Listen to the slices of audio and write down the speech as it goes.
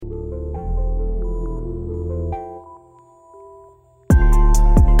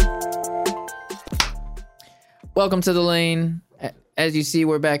Welcome to the lane. As you see,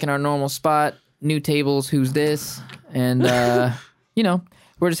 we're back in our normal spot. New tables, who's this? And,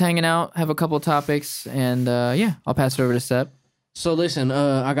 we're just hanging out, have a couple of topics, and, I'll pass it over to Sep. So, listen,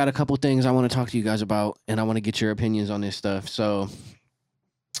 I got a couple things I want to talk to you guys about, and I want to get your opinions on this stuff. So,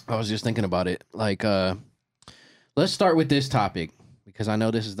 I was just thinking about it. Like, let's start with this topic, because I know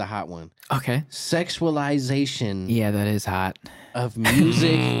this is the hot one. Okay. Sexualization. Yeah, that is hot. Of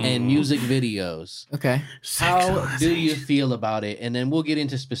music and music videos. Okay. How do you feel about it? And then we'll get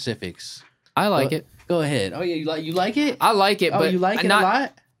into specifics. I like it. Go ahead. Oh, yeah, you like it? I like it, but you like it a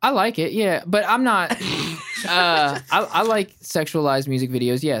lot? I like it, yeah. But I'm not... I like sexualized music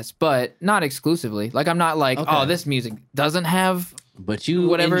videos, yes, but not exclusively. Like, I'm not like, oh, this music doesn't have... But you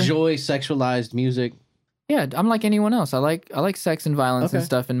whatever. Enjoy sexualized music? Yeah, I'm like anyone else. I like sex and violence and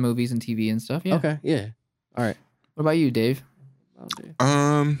stuff in movies and TV and stuff, yeah. Okay, yeah. All right. What about you, Dave?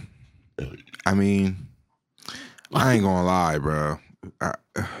 I mean, I ain't gonna lie, bro.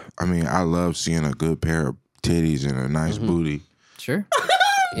 I mean, I love seeing a good pair of titties and a nice booty. Sure.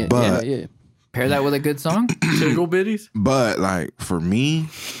 But yeah. Pair that with a good song. Single bitties. But like for me,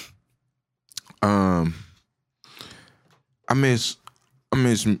 I miss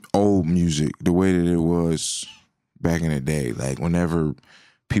old music the way that it was back in the day. Like whenever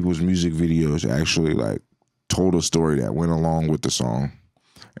people's music videos actually like told a story that went along with the song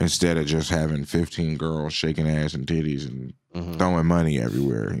instead of just having 15 girls shaking ass and titties and throwing money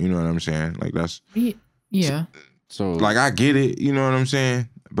everywhere. You know what I'm saying? Like that's yeah. So like I get it, you know what I'm saying?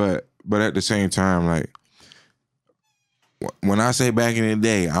 But at the same time, like when I say back in the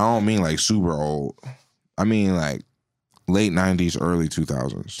day, I don't mean like super old. I mean like late 90s, early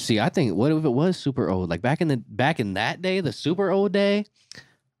 2000s. See, I think what if it was super old? Like back in that day, the super old day.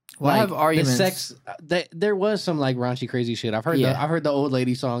 Well, like, I have arguments. The sex, there was some like raunchy, crazy shit. I've heard the old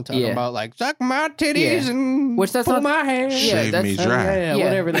lady song talking about like suck my titties and which that's pull not my hair. Shave me dry. Yeah,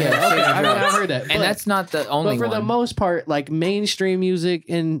 whatever that is. Okay, I've heard that. And that's not the only But for one. the most part, like mainstream music,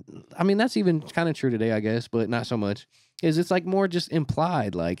 and I mean that's even kind of true today, I guess, but not so much. It's like more just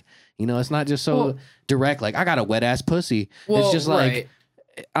implied, like it's not just so direct. Like I got a wet ass pussy. It's just like.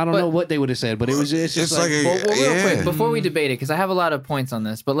 I don't know what they would have said, but it's just like real quick before we debate it, because I have a lot of points on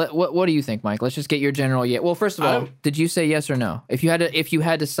this. But what do you think, Mike? Let's just get your general. Yeah. Well, first of all, did you say yes or no? If you had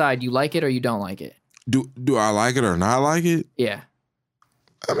to decide, you like it or you don't like it? Do I like it or not like it? Yeah.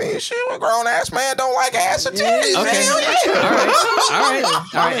 I mean, shit, a grown ass man don't like ass or titties. Okay. All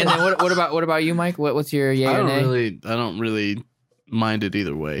right. And then what about you, Mike? What's your yay or nay? I don't really mind it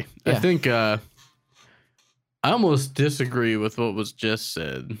either way. Yeah. I think I almost disagree with what was just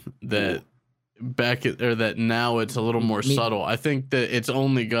said that that now it's a little more subtle. I think that it's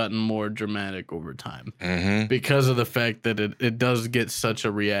only gotten more dramatic over time because of the fact that it does get such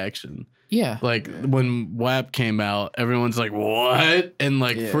a reaction. Yeah. Like when WAP came out, everyone's like, what? And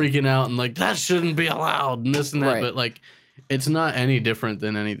like freaking out and like, that shouldn't be allowed and this and that. Right. But like, it's not any different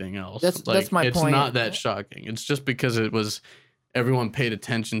than anything else. That's my point. It's not that shocking. It's just because everyone paid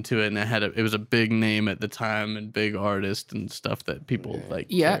attention to it and it was a big name at the time and big artist and stuff that people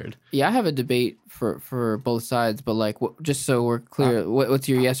cared. Yeah, I have a debate for both sides, but like just so we're clear, what's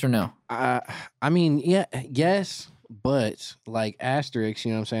your yes or no? I mean, yes, but like asterisks,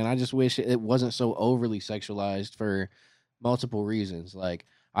 you know what I'm saying? I just wish it wasn't so overly sexualized for multiple reasons. Like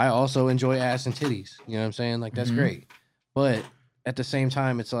I also enjoy ass and titties, you know what I'm saying? Like that's great. But at the same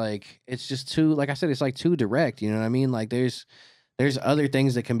time, it's like it's just too, like I said, it's like too direct, you know what I mean? Like there's other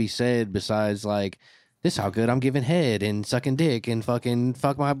things that can be said besides like this how good I'm giving head and sucking dick and fucking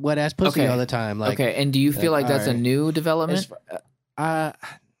fuck my wet ass pussy all the time. Like and do you feel like that's a new development? I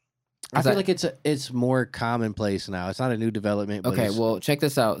feel like it's more commonplace now. It's not a new development. But well, check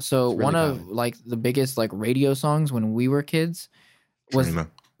this out. So really one of like the biggest like radio songs when we were kids was Trina.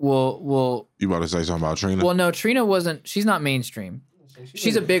 Well, you about to say something about Trina? Well, no, Trina wasn't. She's not mainstream.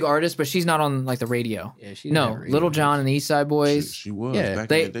 She's a big artist, but she's not on like the radio. Yeah, she Little John and the East Side Boys. She was. Yeah,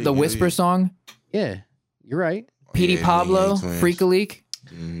 back in the day, the Whisper song. Yeah, you're right. Petey Pablo, Freak a Leak.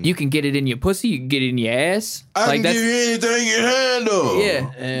 Mm. You can get it in your pussy. You can get it in your ass. I can give you anything you handle.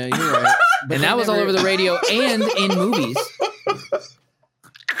 Yeah, you're right. And that was all over the radio and in movies.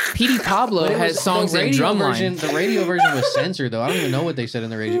 Petey Pablo has songs in Drumline. The radio version was censored, though. I don't even know what they said in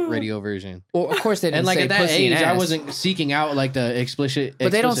the radio version. Well, of course they didn't. And like say at that pussy age, and ass. I wasn't seeking out like the explicit.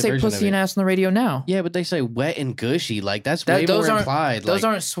 But they don't say pussy and ass on the radio now. Yeah, but they say wet and gushy. Like that's way more implied. Those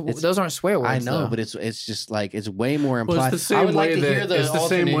aren't swear words. I know, though. but it's just like it's way more implied. Well, it's the same I would like way to hear that- it's the the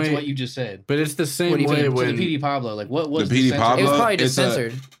same alternate to way- what you just said. But it's the same What do you way mean? To when the Petey Pablo, like what was The Petey censored? Pablo? It was probably just It's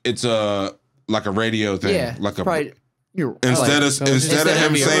censored. It's like a radio thing. Yeah, like probably. Instead of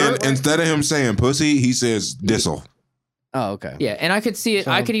him saying word? instead of him saying pussy, he says dissel. Oh, okay. Yeah, and I could see it.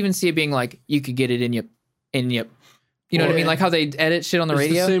 So- I could even see it being like you could get it in your. You know what I mean? Like how they edit shit on the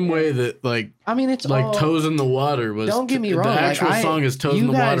radio. The same way that like I mean, it's like all, Toes in the Water was. Don't get me wrong, The like, actual song is Toes in you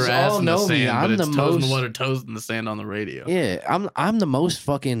the Water, guys ass all in the know me. sand, I'm but it's the Toes in the most- Water, Toes in the sand on the radio. Yeah, I'm the most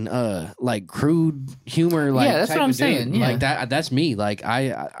fucking like crude humor like Yeah, that's type what I'm of dude. saying, yeah. Like that's me. Like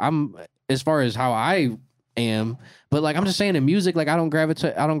I'm as far as how I am, but like I'm just saying in music, like I don't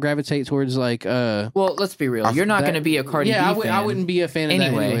gravitate towards like Well, let's be real. You're not going to be a Cardi B I fan. wouldn't be a fan of that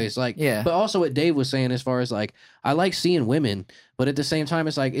Anyway, anyways. Like, yeah. But also what Dave was saying as far as like I like seeing women, but at the same time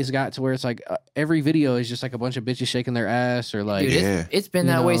it's like it's got to where it's like every video is just like a bunch of bitches shaking their ass or like Dude, Yeah. it's been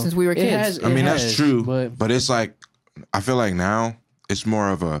you that way know, since we were it kids. has- I mean, it that's has, true, but but it's like I feel like now it's more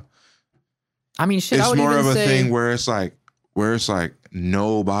of a I mean, shit. I it's would more even of a say, thing where it's like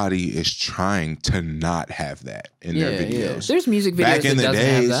nobody is trying to not have that in their Yeah, yeah. videos. there's music videos Back in that the doesn't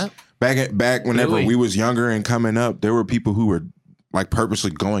have days, that. back whenever Really? we was younger and coming up, there were people who were like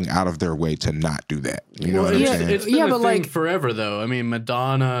purposely going out of their way to not do that. You know what I'm yeah, saying? It's been Yeah, a but, thing like- forever though. I mean,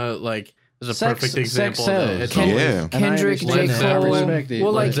 Madonna like is a Sex- perfect sex example. sells. Of that. It's Ken- always- Yeah. And I Kendrick, understand J. that. I Cole. respect it.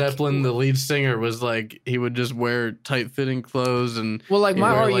 Well, Led like- Zeppelin, the lead singer, was like he would just wear tight-fitting clothes and Well, like, he'd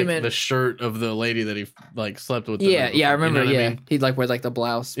my wear, argument- the shirt of the lady that he like slept with. the Yeah, night yeah, I before, you remember. know what Yeah, mean? he'd like wear like the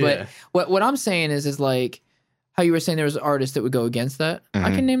blouse. But Yeah. what I'm saying is like how you were saying there was artists that would go against that. I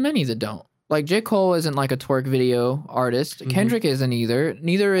Mhm. can name many that don't. Like J. Cole isn't like a twerk video artist. Kendrick isn't either.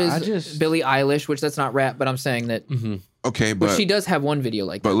 Neither I is just- Billie Eilish, which that's not rap, but I'm saying that. Mm-hmm. Okay, But but she does have one video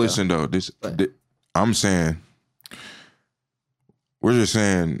like that. but though. listen though, I'm saying we're just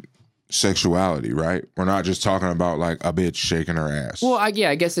saying sexuality, right? We're not just talking about like a bitch shaking her ass. Well, I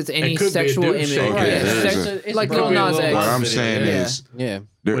guess it's any It could be a sexual dude image. shaking Okay, Yeah, there's sex- a- like it's Lil probably a Nas little X. what I'm video, saying yeah. is, Yeah.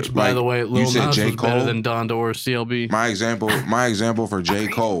 there- Which, by like, the way, you Lil said Nas J. was better Cole. than Don or CLB. My example for J.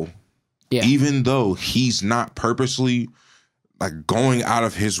 Cole, Yeah. even though he's not purposely like going out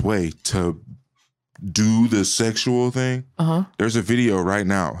of his way to do the sexual thing, Uh-huh. there's a video right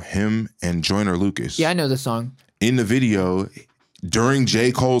now, him and Joyner Lucas. Yeah, I know the song. In the video, during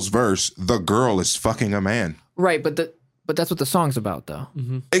J. Cole's verse, the girl is fucking a man. Right, but that's what the song's about though.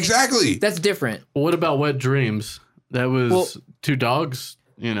 Exactly. That's different. What about Wet Dreams? That was Well- two dogs,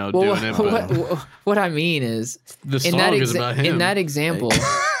 you know, Well, doing it. But what I mean is the in song that is about him. in that example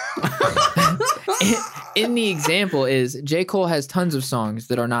in the example is J. Cole has tons of songs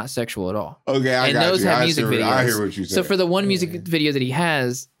that are not sexual at all. Okay, I And got those you. have I music see what- videos. I hear what you said. So for the one music video that he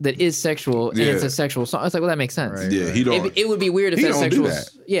has that is sexual and it's Yeah. a sexual song, it's like, well, that makes sense. Right. yeah, he don't. It would be weird if He that don't do sexual. that.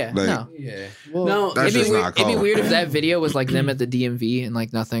 Yeah, Like- no. Yeah. Well, No, That's It'd be, just weird, not it'd be cool. weird if that video was like them at the DMV and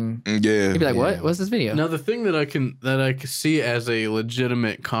like nothing. Yeah. You'd be like, what? Yeah. What's this video? Now the thing that I can see as a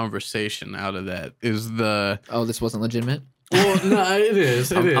legitimate conversation out of that is the Oh, this wasn't legitimate. well, no, it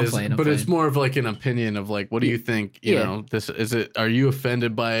is, I'm playing, I'm but it's playing. more of like an opinion of like, what do you think? You Yeah. know, this is it. Are you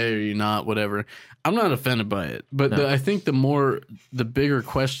offended by it? Or are you not? Whatever. I'm not offended by it, but No. I think the bigger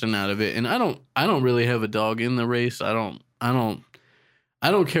question out of it, and I don't really have a dog in the race. I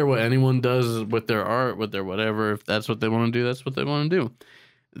don't care what anyone does with their art, with their whatever. If that's what they want to do, that's what they want to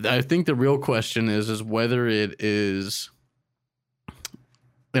do. I think the real question is whether it is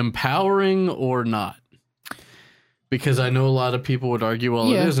empowering or not. Because I know a lot of people would argue, well,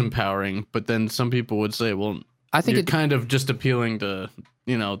 Yeah. it is empowering, but then some people would say, well, I think you're it. kind of just appealing to,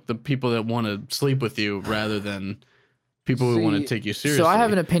 you know, the people that want to sleep with you rather than people who want to See, take you seriously. So I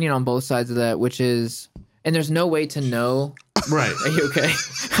have an opinion on both sides of that, which is, and there's no way to know. right. Are you okay?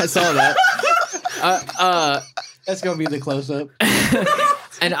 I saw that. that's gonna be the close up.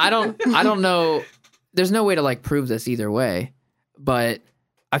 And I don't know. There's no way to like prove this either way, but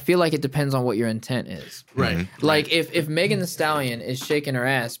I feel like it depends on what your intent is. Right. Like if Megan Thee Stallion is shaking her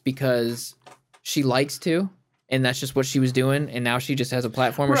ass because she likes to, and that's just what she was doing, and now she just has a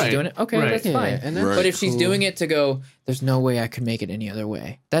platform where Right. she's doing it. Okay, Right. that's Yeah, fine. and that's Right. But if she's cool. doing it to go, there's no way I could make it any other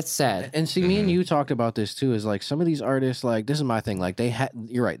way. That's sad. And see, me and you talked about this too. Is like some of these artists, like this is my thing. Like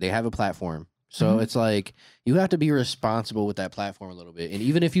you're right. They have a platform, so it's like you have to be responsible with that platform a little bit. And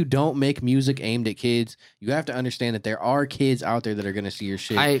even if you don't make music aimed at kids, you have to understand that there are kids out there that are going to see your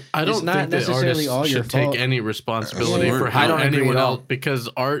shit. I I don't It's not think that necessarily artists all your should take fault. any responsibility Yeah. for I how don't agree anyone at all. else, because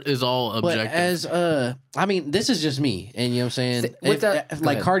art is all but objective. as I mean, this is just me, and you know what I'm saying. With that- go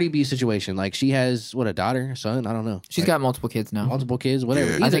like ahead. Cardi B situation, like she has a daughter, son, I don't know. she's Like, got multiple kids now. multiple kids,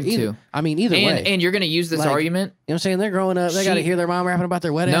 whatever. Yeah. I think two. I mean, either way. And you're gonna use this Like, argument. You know what I'm saying? They're growing up. They got to She- hear their mom rapping about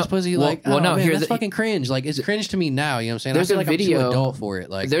their wet No, ass pussy. well- Like, well, oh, no, man, here's that's the- fucking cringe. Like, it's cringe to me now. You know what I'm saying? There's I feel a like video- I'm too adult for it.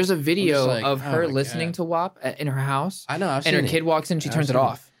 Like, There's a video like, of oh her my listening God. to WAP in her house, I know. I've and seen her kid walks in, she I've turns it seen it.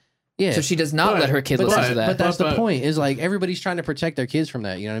 off. Yeah. So she does not let her kid But listen to that. But that's the point. Is like everybody's trying to protect their kids from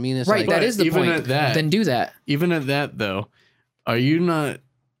that. You know what I mean? It's right. like, That is the even point. at that- Then do that. Even at that, though, are you not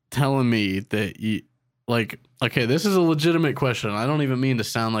telling me that you like? Okay, this is a legitimate question. I don't even mean to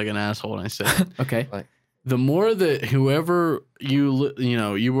sound like an asshole when I say it. Okay. The more that whoever you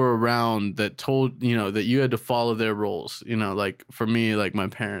were around that told that you had to follow their rules, like for me, like my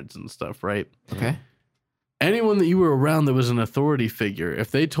parents and stuff, right? Okay. Anyone that you were around that was an authority figure, if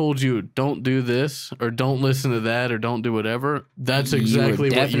they told you don't do this or don't listen to that or don't do whatever, that's exactly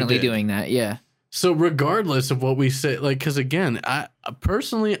what you definitely did. doing that. Yeah. So regardless of what we say, like, because again, I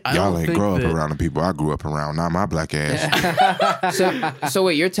personally, I Y'all don't ain't think grow up that, around the people I grew up around. Not my black ass. So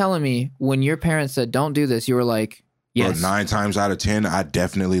wait, you're telling me when your parents said don't do this, you were like, yes. But 9 times out of 10, I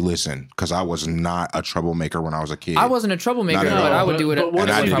definitely listened because I was not a troublemaker when I was a kid. I wasn't a troublemaker, Not at but all. I would do it. But once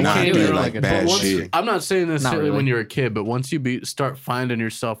And I if did I not wanted to do do it. like bad shit. I'm not saying necessarily really. when you're a kid, but once you start finding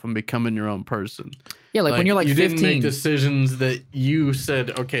yourself and becoming your own person. Yeah, like when you're like you 15. didn't make decisions that you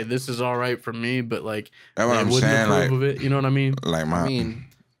said, okay, this is all right for me, but like That's what they I'm wouldn't saying, approve like- of it. You know what I mean? Like my, I mean,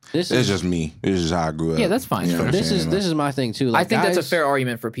 this it's is just me. This is how I grew up. Yeah, that's fine. You know what I'm this saying? is my thing too. I Like, think that's a guys- fair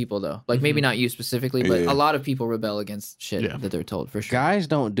argument for people, though. Like maybe not you specifically, but Yeah. a lot of people rebel against shit Yeah. that they're told for sure. Guys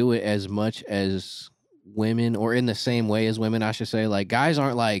don't do it as much as women, or in the same way as women, I should say. Like guys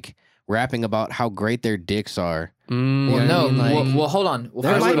aren't like rapping about how great their dicks are. Well, You know what no. I mean? Like, well, hold on. Well,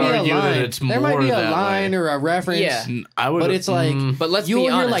 there I first might would of be all, a argue that line. it's There might more be a that line way. or a reference. Yeah. I would, But it's like, but let's you'll be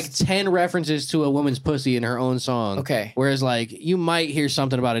hear honest. like 10 references to a woman's pussy in her own song. Okay. Whereas like you might hear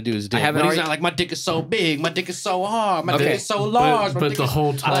something about a dude's dick. haven't But he's already- not like, my dick is so big, my dick is so hard, my Okay. dick is so large. my but dick the is-"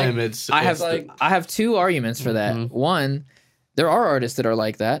 whole time like, it's I have the- I have two arguments for that. Mhm. One, there are artists that are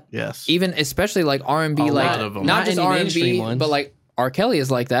like that. yes, Even especially like R&B, A like lot of them. not Not just any R&B, mainstream ones. but like R. Kelly is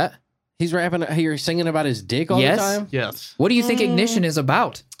like that. He's rapping, he's singing about his dick all Yes. the time. yes. What do you think Ignition is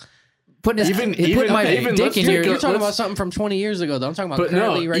about? Putting Even- my even dick let's in take your. You're let's- talking about something from 20 years ago, though. I'm talking about But no,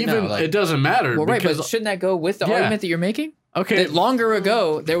 currently right even now. Like, it doesn't matter. Well, right, because, but shouldn't that go with the Yeah. argument that you're making? okay, That longer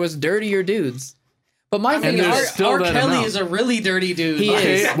ago there was dirtier dudes. But my thing there's is, still R. that Kelly amount. is a really dirty dude. He Like, is.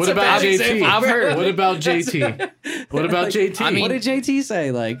 Okay, that's what a about bad JT? example. I've heard. What about JT? What about JT? I mean- What did JT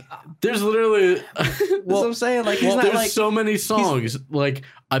say? Like, there's literally that's what I'm saying. Like, he's not there's like. so many songs. Like,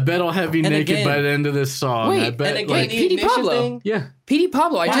 I bet I'll have you And naked again- by the end of this song. Wait, I bet, and again, like, the Petey Ignition Pablo. thing. yeah. Petey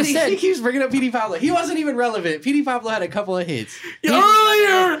Pablo, I Why just he said. keeps bringing up Petey Pablo. He wasn't even relevant. Petey Pablo had a couple of hits.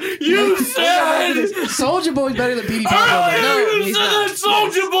 Earlier, you said. Soldier Boy's better than Petey Pablo. Earlier, No, you he's said not. that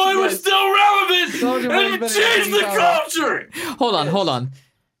Soldier Boy was still relevant, Soulja Boy and is you better than changed the Petey Pablo. culture. Hold on.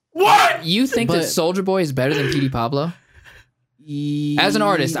 What? You think that But- Soldier Boy is better than Petey Pablo? As an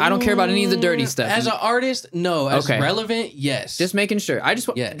artist, I don't care about any of the dirty stuff. As an artist, no. As Okay. relevant, yes. Just making sure. I just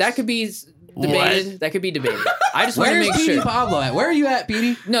Yes. that could be debated. That could be debated. I just want to Where's make Petey sure. Pablo at? Where are you at,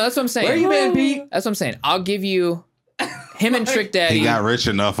 Petey? No, that's what I'm saying. Where you been, Pete? That's what I'm saying. I'll give you him and Trick Daddy. He got rich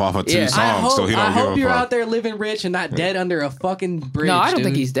enough off of 2 Yeah. songs, so he don't I give hope a you're fuck. out there living rich and not dead under a fucking bridge. No, I don't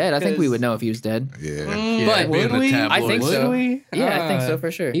think dude. he's dead. I think we 'Cause- would know if he was dead. Yeah. But being would the we? I think tabloids. so. Would we? Yeah, I think so for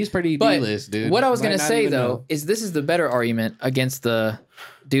sure. He's pretty But D-list, dude. what I was Might gonna not say even though know. is this is the better argument against the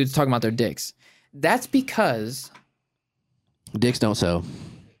dudes talking about their dicks. That's because Dicks don't sell.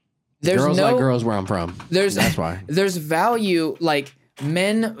 there's Girls no like girls where I'm from. there's That's why. there's value, like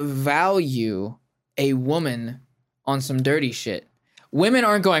men value a woman on some dirty shit. Women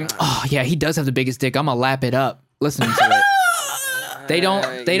aren't going, oh yeah, he does have the biggest dick, I'm gonna lap it up listening to it.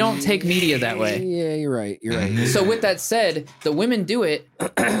 They don't take media that way. Yeah, you're right. You're right. So with that said, the women do it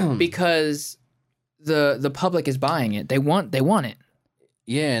because the public is buying it. They want it.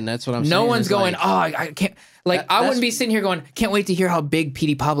 Yeah, and that's what I'm saying. No one's It's going, like- oh, I can't. Like, I wouldn't be sitting here going, can't wait to hear how big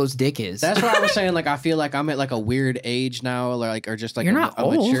Petey Pablo's dick is. That's what I was saying. Like, I feel like I'm at like a weird age now, or just like You're a, not a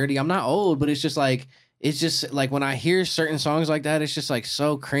old. maturity. I'm not old, but it's just like when I hear certain songs like that, it's just like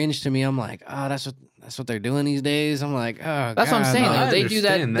so cringe to me. I'm like, oh, that's what they're doing these days. I'm like, oh, That's what I'm God, saying. like, Like, they do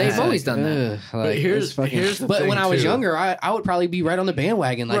that. understand They've that. always done that. Like, here's- it's fucking, here's the but thing, when I was too. younger, I would probably be right on the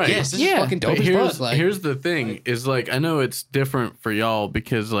bandwagon. Like, Right. yes, this Yeah. is fucking dope But as here's, fuck. Like, here's the thing is like I know it's different for y'all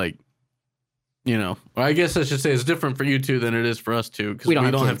because like or I guess I should say it's different for you two than it is for us two because we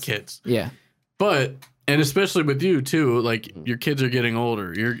don't have kids. Yeah. But and especially with you too, like your kids are getting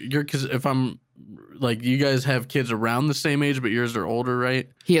older. You're because if I'm like you guys have kids around the same age, but yours are older, right?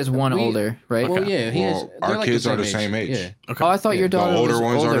 He has one We- older, right? well, Okay. yeah, he is. Well, our they're like kids are the same age. Yeah. Okay. Oh, I thought your The daughter was older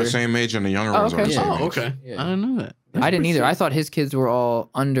ones older. are the same age, and the younger Oh, ones are okay. the same Oh, age. okay. Yeah. I didn't know that. I didn't either. I thought his kids were all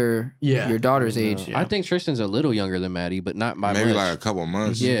under your daughter's age. I think Tristan's a little younger than Maddie, but not by maybe much. like a couple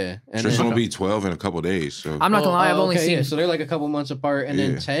months. Yeah, and Tristan will be 12 in a couple days. So I'm not gonna lie, I've only seen. Yeah, so they're like a couple months apart, and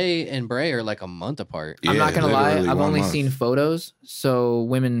then Tay and Bray are like a month apart. I'm not gonna lie, literally I've 1 only month. seen photos, so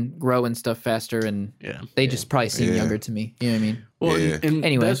women grow and stuff faster, and they just probably seem younger to me. You know what I mean? Well, and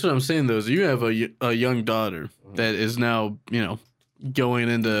Anyway. that's what I'm saying though. Is you have a young daughter that is now going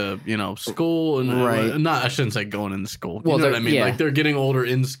into school and Right. not I shouldn't say going into school. Well, You know what I mean? yeah. Like they're getting older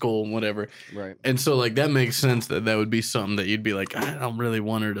in school and whatever. Right. And so like that makes sense that would be something that you'd be like, I don't really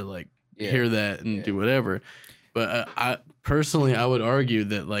want her to like hear that and do whatever. But I personally I would argue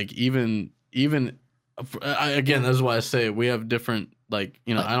that like even again that's why I say we have different I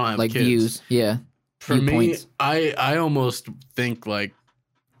don't have like kids. views. Yeah. For me, viewpoints. I almost think like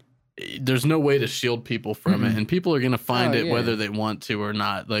there's no way to shield people from it, and people are gonna find it whether they want to or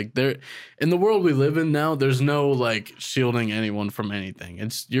not. Like they're in the world we live in now. There's no like shielding anyone from anything.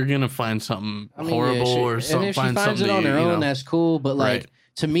 You're gonna find something horrible or something. And if she Find finds something it on her own, know. that's cool. But like Right.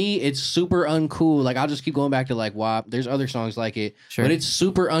 to me, it's super uncool. Like I'll just keep going back to like WAP. There's other songs like it, Sure. but it's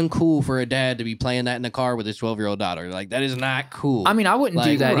super uncool for a dad to be playing that in the car with his 12-year-old daughter. Like that is not cool. I mean, I wouldn't do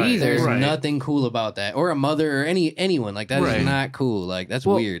Like, that right, either. There's Right. nothing cool about that, or a mother, or anyone. Like that is Right. not cool. Like that's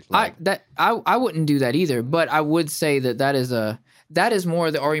Well, weird. Like, I wouldn't do that either, but I would say that is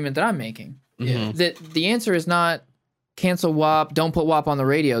more the argument that I'm making. Mhm. That the answer is not cancel WAP, don't put WAP on the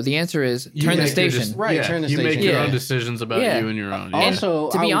radio. The answer is You turn the make your station. Right, turn the you station. make your Yeah. own decisions about Yeah. you and your own. And Also,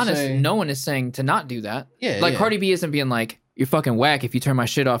 to I be would honest, say- no one is saying to not do that. Yeah, Like yeah. Cardi B isn't being like, you're fucking whack if you turn my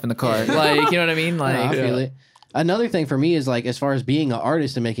shit off in the car. Like, you know what I mean? No, I Like, feel it. Another thing for me is like as far as being an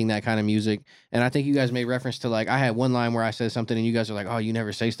artist and making that kind of music, and I think you guys made reference to like I had one line where I said something and you guys are like, oh, you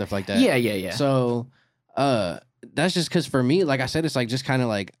never say stuff like that. yeah. So, that's just because for me, like I said, it's like just kind of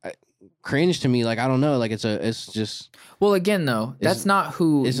like cringe to me. Like I don't know, like it's just Well, again, though, that's not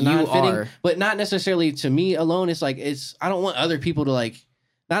who it's you not fitting, are. but not necessarily to me alone. It's like I don't want other people to like,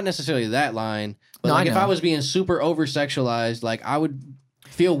 not necessarily that line, but No, like I if know. I was being super over sexualized, like I would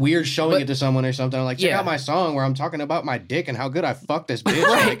feel weird showing But- it to someone or something. Like check Yeah. out my song where I'm talking about my dick and how good I fucked this bitch.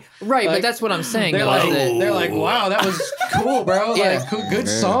 Right, right, like, but that's what I'm saying. They're though, is like, that- they're like, wow, that was cool, bro. Yeah. Like, good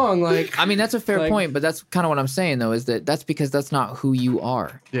song. Like, I mean, that's a fair Like- point, but that's kind of what I'm saying, though, is that's because that's not who you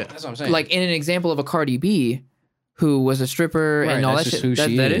are. Yeah. that's what I'm saying. Like, in an example of a Cardi B who was a stripper Right, and all that that's just shit, who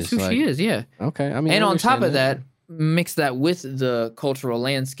she that is, is who like- she is, yeah. okay, I mean, And I on top of understand that, mix that with the cultural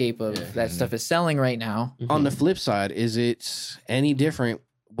landscape of that stuff is selling right now. on the flip side, is it any different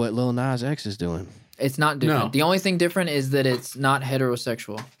what Lil Nas X is doing? It's not different. No. The only thing different is that it's not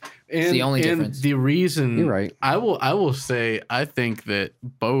heterosexual. It's the only difference. The reason You're right. I will say I think that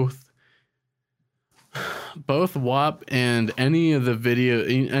both WAP and any of the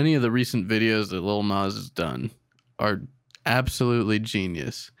recent videos that Lil Nas has done are absolutely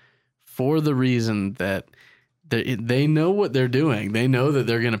genius for the reason that they know what they're doing. They know that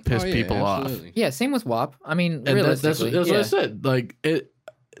they're going to piss Oh, yeah, people absolutely. off. Yeah, same with WAP. I mean, And that's realistically. what I said. Like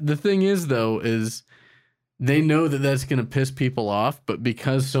the thing is though is they know that that's going to piss people off, but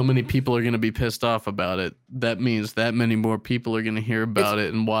because so many people are going to be pissed off about it, that means that many more people are going to hear about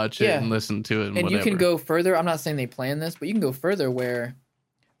it and watch it yeah. and listen to it and whatever. you can go further. I'm not saying they plan this, but you can go further where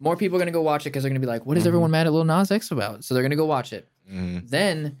more people are going to go watch it because they're going to be like, what is everyone mad at Lil Nas X about? So they're going to go watch it.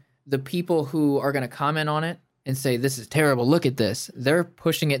 Then the people who are going to comment on it and say, this is terrible, look at this, they're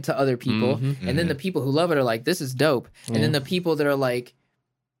pushing it to other people. And then the people who love it are like, this is dope. And then the people that are like,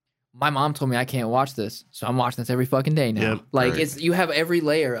 my mom told me I can't watch this, so I'm watching this every fucking day now. Yep. Like Right. it's you have every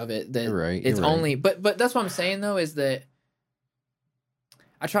layer of it that You're right, it's you're right. only but that's what I'm saying though is that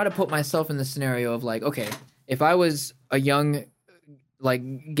I try to put myself in the scenario of like, okay, if I was a young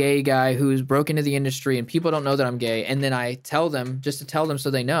like gay guy who's broke into the industry and people don't know that I'm gay, and then I tell them just to tell them so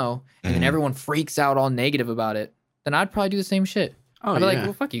they know, and then everyone freaks out all negative about it, then I'd probably do the same shit. Oh, I'd be like, yeah.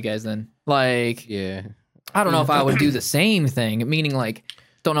 well, fuck you guys then. Like, Yeah. I don't know if I would do the same thing, meaning like,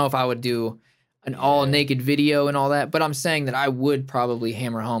 don't know if I would do an all naked video and all that, but I'm saying that I would probably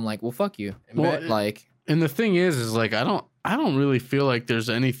hammer home like, well, fuck you. Well, Like, And the thing is like I don't really feel like there's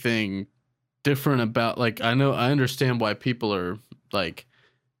anything different about like I understand why people are like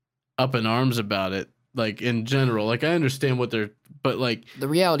up in arms about it like in general. Like I understand what they're but like the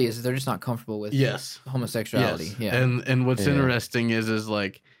reality is they're just not comfortable with yes. homosexuality. Yes. Yeah. And what's Yeah. interesting is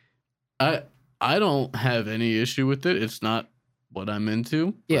like I don't have any issue with it. It's not what I'm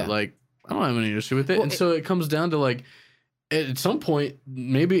into. Yeah. But like I don't have any issue with it. Well, and so it comes down to like at some point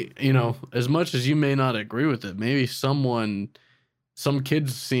maybe, as much as you may not agree with it, maybe someone some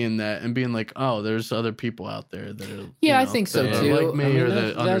kids seeing that and being like, oh, there's other people out there that are I think so that are too. like me or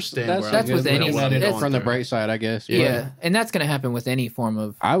that understand where that's I'm with any- what I'm that's- going from the through. bright side, I guess. Yeah, and that's gonna happen with any form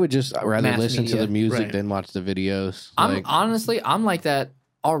of. I would just rather Mass listen to media. the music Right. than watch the videos. I'm like that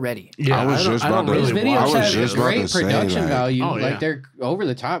already. Yeah, I was just about to- his I videos was have just about great to say, production like- value. Oh, yeah. Like they're over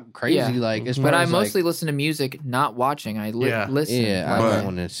the top crazy. Yeah. Like, as But far I as, mostly listen to music, not watching. I listen. yeah, I But- don't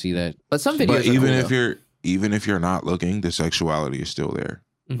want to see that. But some videos. But are even cool, if though. even if you're not looking, the sexuality is still there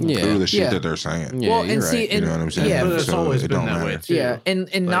Yeah, through the shit Yeah. that they're saying. Yeah, well, you're and see, right. You and, know what I'm saying? Yeah, But it's So always it been don't that way matter. too. yeah, and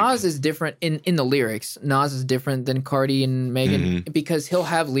Like- Nas is different in the lyrics. Nas is different than Cardi and Megan Mm-hmm. because he'll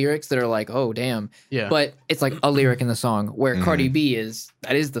have lyrics that are like, oh damn, Yeah. but it's like a lyric in the song. Where Mm-hmm. Cardi B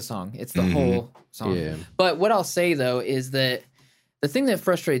that is the song. It's the whole song. Yeah. But what I'll say though is that the thing that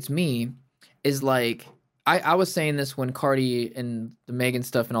frustrates me is like I was saying this when Cardi and the Megan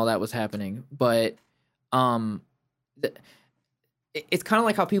stuff and all that was happening, but it's kind of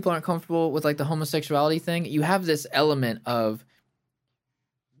like how people aren't comfortable with like the homosexuality thing. You have this element of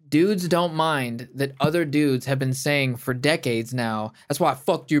dudes don't mind that other dudes have been saying for decades now, that's why I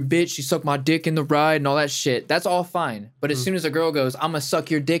fucked your bitch, she sucked my dick in the ride and all that shit. That's all fine. But as soon as a girl goes, I'm gonna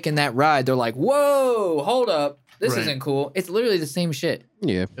suck your dick in that ride, they're like, whoa, hold up. This Right. isn't cool. It's literally the same shit.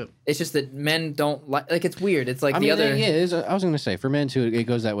 Yeah. It's just that men don't like it's weird. It's like I the mean, other yeah, I was gonna say for men too, it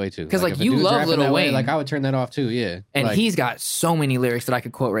goes that way too. 'Cause, like, if a you dude's love rapping Lil that way, Wayne. like I would turn that off too. Yeah, and like, he's got so many lyrics that I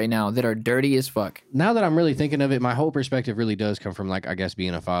could quote right now that are dirty as fuck. now that I'm really thinking of it, my whole perspective really does come from like I guess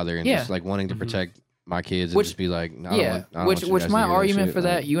being a father and Yeah. just like wanting to protect my kids and Which- just be like, no, Yeah. which Which my argument for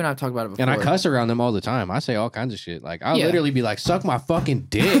that, you and I've talked about it before. and I cuss around them all the time. I say all kinds of shit. Like I'll Yeah. literally be like, "Suck my fucking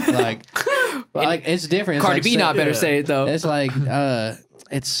dick!" like it's different. It's Cardi like, B not better yeah. say it though. It's like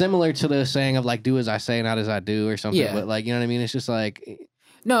it's similar to the saying of like, "Do as I say, not as I do," or something. Yeah. But like, you know what I mean? It's just like,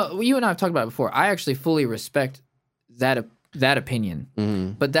 No, you and I have talked about it before. I actually fully respect that opinion,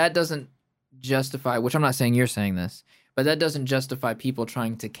 mhm. but that doesn't justify. Which I'm not saying you're saying this, but that doesn't justify people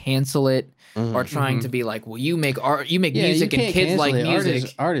trying to cancel it or trying to be like, well, you make art, you make Yeah, music, you and can't kids cancel like it.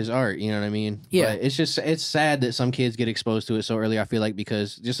 music. Art is art. You know what I mean? Yeah. But it's sad that some kids get exposed to it so early. I feel like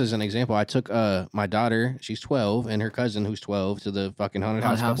because just as an example, I took my daughter, she's 12, and her cousin who's 12 to the fucking haunted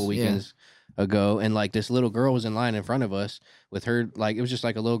house a couple Haunted house, weekends ago, and like this little girl was in line in front of us with her. Like it was just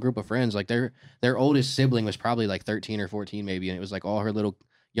like a little group of friends. Like their oldest sibling was probably like 13 or 14 maybe, and it was like all her little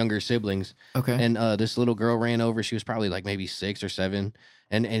younger siblings. Okay. And this little girl ran over. She was probably like maybe 6 or 7,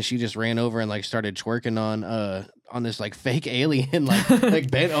 and she just ran over and like started twerking on this like fake alien, like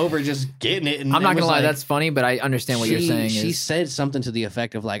bent over, just getting it. And I'm not it gonna was, lie, like, that's funny, but I understand what you're saying. She Is said something to the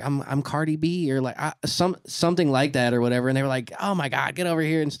effect of like I'm Cardi B or like something like that or whatever, and they were like, "Oh my god, get over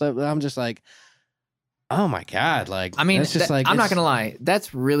here" and stuff. I'm just like, "Oh my god!" Like I mean, that's just like I'm not it's- gonna lie,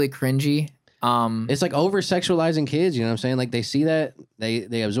 that's really cringy. It's like over sexualizing kids. You know what I'm saying? Like they see that,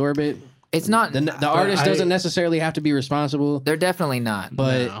 they absorb it. It's not. The artist doesn't necessarily have to be responsible. They're definitely not.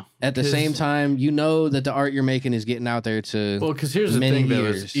 But No, at the 'cause- same time, you know that the art you're making is getting out there to. Well, because here's the many thing, though,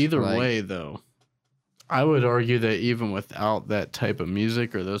 years, is either like- way, though, I would argue that even without that type of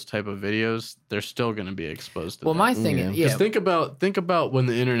music or those type of videos, they're still going to be exposed to. Well, that. my thing, Yeah. yeah, Because think about when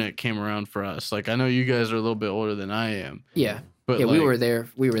the internet came around for us. Like I know you guys are a little bit older than I am, yeah, but yeah. like, we were there.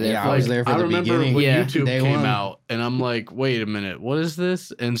 We were there. Yeah, for I was it. there for I the remember beginning. when Yeah. YouTube Day came one. out, and I'm like, wait a minute, what is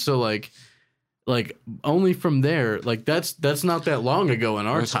this? And so like only from there, like that's not that long ago in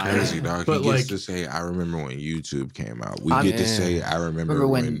our That's time. crazy, dog. But He gets like, to say, "I remember when YouTube came out." We I get to mean, say, "I remember remember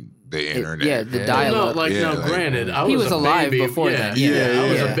when, when the internet." yeah, the Yeah. dial-up. no, like Yeah, no, like, granted, I he was, was a alive baby. before yeah, then. Yeah, Yeah, I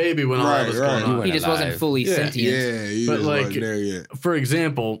was yeah. a baby when all that Right, was right. going You on. were- He just wasn't alive. fully Yeah. sentient. Yeah, you But, just like, wasn't there yet. For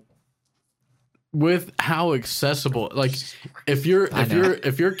example, with how accessible, like if your I know.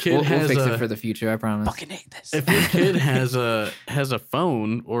 kid We'll has fix a it for the future. I promise. fucking hate this. if your kid has a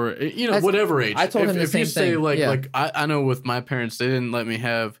phone or That's- whatever age, I told him the if you same say thing, like yeah. like I know with my parents they didn't let me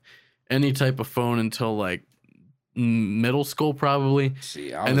have any type of phone until like middle school probably,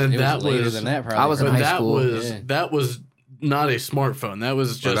 See, and then it that later was- than that. Probably. I was in but high that school. was Yeah. that was not a smartphone. That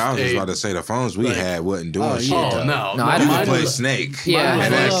was But just I was just a about to say the phones we like- had wasn't doing Oh, shit. yeah. though. oh no No, I You didn't could mine play was- Snake. Yeah.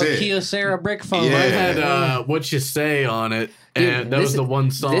 and that's Little it. Kyocera brick phone. Yeah. Mine had what you say on it, Dude, and that was this the is- one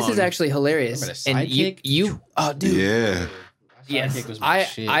song. This is actually hilarious. Remember the And Sidekick? you, oh, dude. Yeah. Yes, Sidekick was my I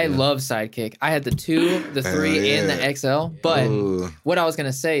shit, I yeah. love Sidekick. I had the 2, the 3, and yeah. the XL. But Ooh. what I was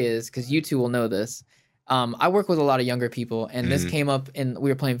gonna say is, because you two will know this, I work with a lot of younger people, and this came up, and we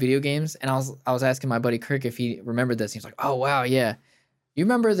were playing video games, and I was asking my buddy Kirk if he remembered this. He was like, "Oh wow, yeah. You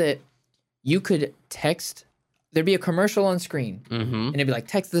remember that you could text there'd be a commercial on screen, and it'd be like,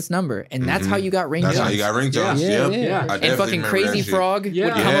 text this number, and that's how you got ringtones. That's how you got ringtones. Yeah. I And definitely fucking remember Crazy that shit. Frog would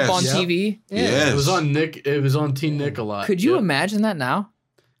come up on TV. Yes. It was on Nick. It was on Teen Nick a lot. Could you imagine that now?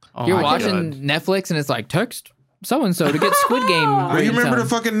 Oh You're my watching God. Netflix and it's like, text so and so to get Squid Game. Well, you remember the ringtone.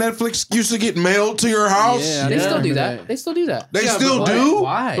 fucking Netflix used to get mailed to your house? Yeah, They I still do remember that. They still do that. They Yeah, still but do?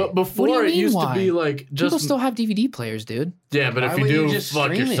 Why? But before it mean, used why? to be like People just still have DVD players, dude. yeah. But Why if you would you do, just fuck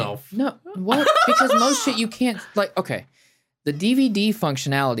stream it? yourself. No, what? Because most shit you can't like. Okay, the DVD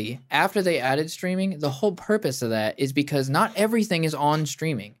functionality after they added streaming, the whole purpose of that is because not everything is on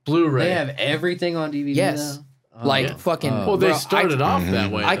streaming. Blu-ray. They have everything on DVD Yes. now? Like yeah. fucking. Oh. well, they bro, started off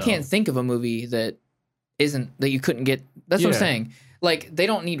that way. I though. can't think of a movie that you couldn't get. That's what I'm Yeah. saying. Like they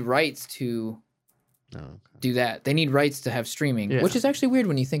don't need rights to No. do that. They need rights to have streaming, Yeah. which is actually weird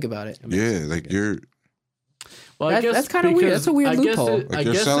when you think about it. Yeah, like you're Well, I guess That's kinda weird. because That's a weird I guess loophole. it- like I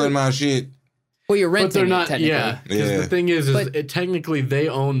you're guess selling it- my shit. Well, you're renting But they're not. it, technically. Yeah, because Yeah. the thing is But- it, technically they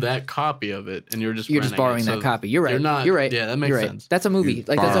own that copy of it, and you're just You're just renting borrowing it, that so copy. You're right. You're not. You're right. Yeah, that makes You're right. sense. That's a movie. You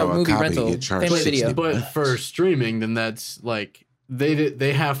Like that's a borrow a movie copy, rental, get charged family 60 video. But for streaming, then that's like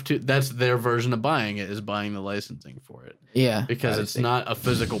they have to. That's their version of buying it is buying the licensing for it Yeah, because I it's see. not a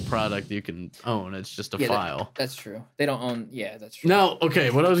physical product you can own. It's just a Yeah, file. that's true. They don't own. Yeah, that's true. Now, okay,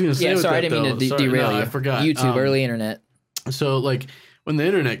 what I was going to say. yeah, with sorry, I that, didn't mean though- to sorry, derail no, you. I forgot. YouTube, early internet. So like when the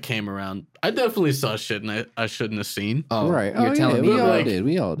internet came around, I definitely saw shit and I shouldn't have seen. Oh, Right. You're telling me. we all like- did.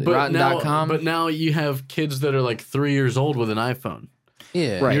 We all did. But now, Rotten.com? but now you have kids that are like 3 years old with an iPhone.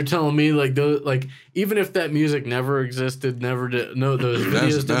 yeah. Right. You're telling me like those, like even if that music never existed, never did, no, those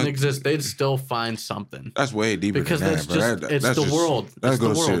videos didn't exist, they'd still find something That's way deeper because than that's that, bro. just it's that's the just- world. That It's the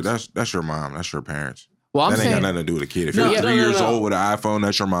goes to world. that's your mom. That's your parents. Well, I'm that ain't saying. got nothing to do with a kid. If No, you're yeah, 3 no, no, years no. old with an iPhone,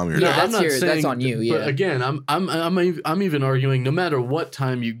 that's your mom or your Yeah, dad. that's on you, yeah. But again, I'm even arguing. No matter what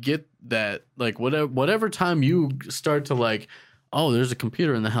time you get that, like whatever time you start to like, oh, there's a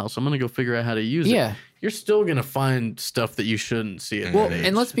computer in the house. I'm gonna go figure out how to use it. Yeah. You're still gonna find stuff that you shouldn't see at Well, that age.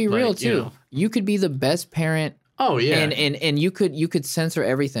 and let's be real Like, too. you know. You could be the best parent, Oh yeah. and you could censor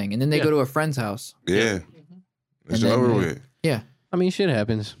everything, and then they Yeah. go to a friend's house. Yeah. It's And then- over with. Yeah, I mean, shit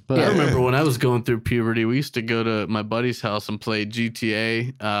happens. But I remember when I was going through puberty, we used to go to my buddy's house and play GTA.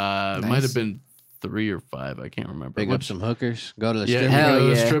 It might Nice. have been 3 or 5. I can't remember. pick up some hookers, go to the Yeah, strip. Hell we go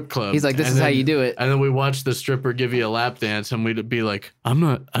to the yeah. strip club. he's like, this And is how then- you do it. And then we watched the stripper give you a lap dance, and we'd be like, I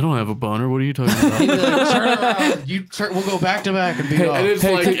don't have a boner. What are you talking about? He'd be like, turn around. We'll go back to back and beat off. And it's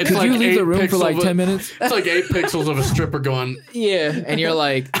Hey, like, could it's you like leave the 8 room for like pixels 10 minutes? It's like 8 pixels of a stripper going, Yeah, and you're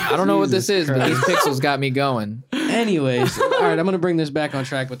like, I don't know what this is, but these pixels got me going. Anyways, all right, I'm gonna bring this back on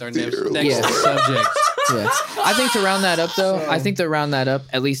track with our next Yeah. subject. Yeah, I think to round that up, though,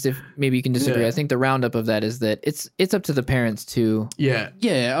 at least if maybe you can disagree, Yeah. I think the roundup of that is that it's up to the parents to. yeah.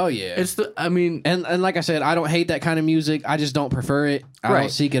 Yeah, oh yeah. I mean, and like I said, I don't hate that kind of music. I just don't prefer it. I Right. don't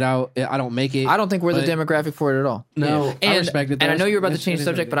seek it out. I don't make it. I don't think we're the But- demographic for it at all. no. I And, respect it, and I though. know you're about to It's- change it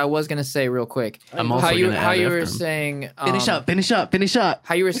the is subject, what but it I was gonna say real quick I'm also how you gonna how add you after were him. saying Finish up.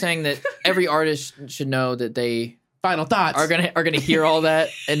 how you were saying that every artist should know that they Final thoughts. are gonna hear all that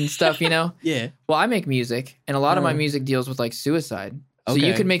and stuff, you know. Yeah. Well, I make music, and a lot of my music deals with like suicide. So you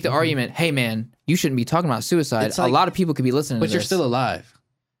Okay. could make the argument, hey man, you shouldn't be talking about suicide. It's like- a lot of people could be listening But to you're this. still alive.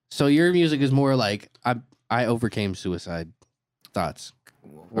 So your music is more like I overcame suicide thoughts.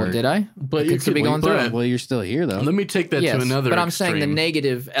 Well, Or- did I? but could you still be could going through but it. Well, you're still here though. Let me take that Yes, to another but I'm saying the extreme.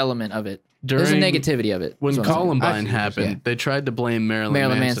 negative element of it. During, There's a negativity of it. When That's what I'm saying. I Columbine see what you're happened, saying. they tried to blame Marilyn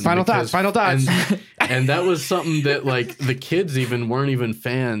Marilyn Manson. Manson. Final thoughts. And that was something that like the kids even weren't even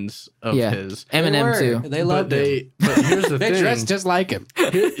fans of Yeah. his. Eminem too. They loved it. But here's the They thing. dressed just like him.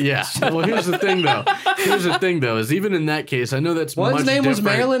 Yeah. Well, here's the thing though. Is even in that case, I know that's One's much name was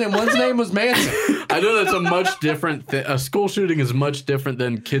different. Marilyn and one's name was Manson. I know that's a much different. A school shooting is much different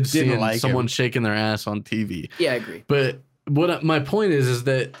than kids Didn't seeing like someone him. shaking their ass on TV. Yeah, I agree. But my point is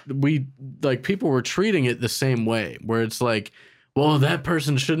that we like people were treating it the same way, where it's like, well, that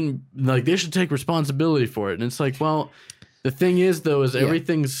person shouldn't like they should take responsibility for it, and it's like, well, the thing is though is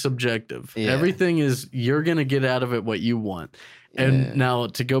everything's subjective. Yeah. Everything is you're gonna get out of it what you want. And now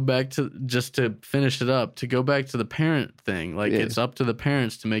to go back to just to finish it up, to go back to the parent thing, like it's up to the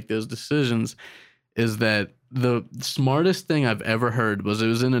parents to make those decisions. Is that the smartest thing I've ever heard was it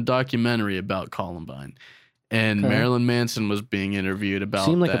was in a documentary about Columbine. And Marilyn Manson was being interviewed about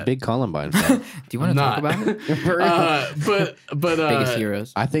Seemed like that. a big Columbine fan. Do you want to talk Not. about it? but Biggest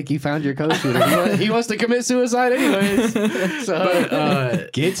heroes. I think you found your co-shooter. He wants to commit suicide anyways. So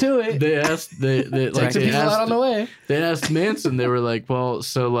get to it. they asked they Take like some they people out on the way. asked Manson. They were like, well,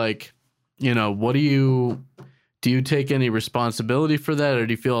 so like, you know, what do you do you take any responsibility for that, or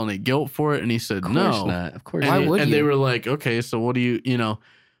do you feel any guilt for it? And he said, Of course no. not. Of course And, Why not. would and you? they were like, okay, so what do you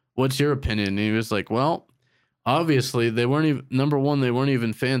what's your opinion? And he was like, well, obviously they weren't even, number one, they weren't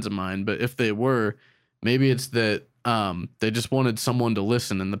even fans of mine, but if they were, maybe it's that they just wanted someone to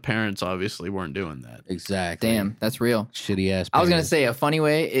listen, and the parents obviously weren't doing that. Exactly. Damn, that's real. Shitty ass. I was gonna parents. say a funny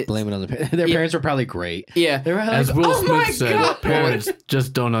way. blame it on the parents. Their Yeah. parents were probably great. Yeah. They were like, As Will oh my Smith said, God. parents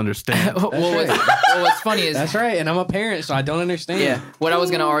just don't understand. well, right. what's funny is That's right. And I'm a parent, so I don't understand. yeah. What I was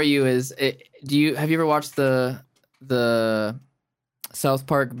gonna argue is, have you ever watched the South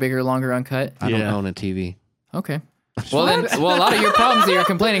Park Bigger, Longer, Uncut? I don't Yeah. own a TV. Okay. Well then, a lot of your problems that you're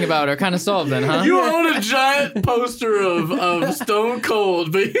complaining about are kind of solved then, huh? You own a giant poster of Stone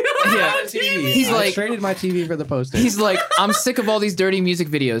Cold, but you don't Yeah. have a TV. He's I like- traded my TV for the poster. He's like, I'm sick of all these dirty music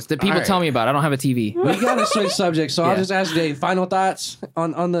videos that people All right. tell me about. I don't have a TV. we gotta switch subjects, so Yeah. I'll just ask Jay. Final thoughts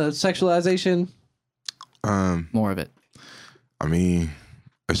on the sexualization. More of it. I mean,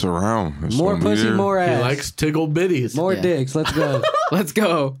 it's around. It's More gonna be pussy, there. more He ass. likes tickle bitties. More Yeah. dicks. Let's go. Let's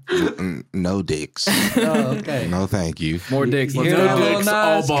go. No dicks. Oh, okay. No, thank you. More dicks. You Let's hear No that, go. Lil dicks, Nas?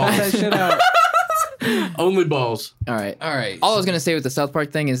 all Cut balls. that shit out. Only balls. All right. All right. All I was gonna say with the South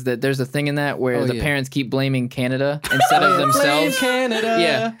Park thing is that there's a thing in that where Oh, the yeah. parents keep blaming Canada instead of Blame themselves. Canada.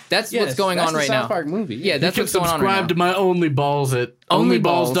 Yeah, that's Yes, what's going that's on the right South now. Park movie. Yeah, that's You what's can going on subscribe right to now. my Only Balls at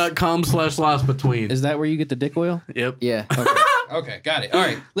Onlyballs. onlyballs.com/lostbetween. Is that where you get the dick oil? Yep. Yeah. Okay, got it. All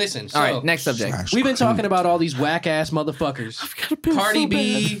right, listen. So, All right. Next subject. Slash we've been clean. talking about all these whack ass motherfuckers. Cardi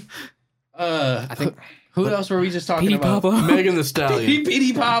B. I think Who else were we just talking Petey about? Pablo, Megan the Stallion.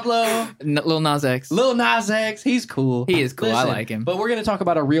 Petey Pablo. Lil Nas X. Lil Nas X. He's cool. He is cool. I like him. But we're gonna talk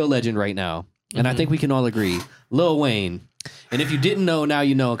about a real legend right now, and I think we can all agree, Lil Wayne. And if you didn't know, now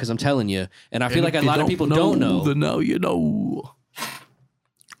you know, because I'm telling you. And I feel like a lot of people don't know. Then now you know.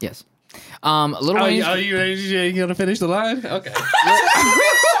 Yes. Lil Wayne. you gonna finish the line? Okay.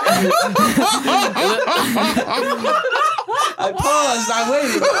 I paused. I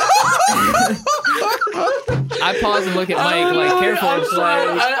waited. I pause and look at Mike like careful. I'm It's sorry.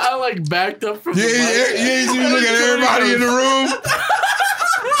 like, I like backed up from Yeah, the mic. you look at everybody in the room.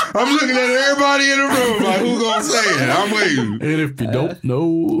 I'm looking at everybody in the room. Like, who gonna say it? I'm waiting. And if you don't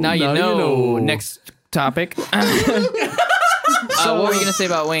know, now you know. Next topic. What were you gonna say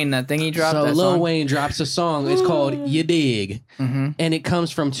about Wayne? That thing he dropped. So that Lil song? Wayne drops a song. It's called "You Dig," Mhm. and it comes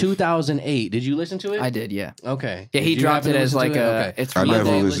from 2008. Did you listen to it? I did. Yeah. Okay. Yeah, he Did you dropped happen it to as listen to like a. Okay. It's I from never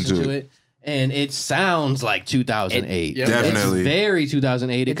Monday, listened to it. and it sounds like 2008. Yep. Definitely. It's very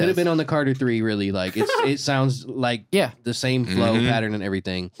 2008. It It could have does. been on the Carter 3, really. Like it sounds like Yeah, the same flow Mhm. pattern and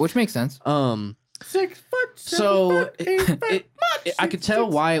everything. which makes sense. 6 foot. So I could tell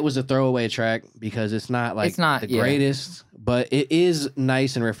why it was a throwaway track because it's not like It's not, the yeah. greatest, but it is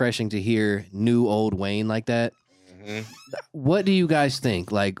nice and refreshing to hear new old Wayne like that. What do you guys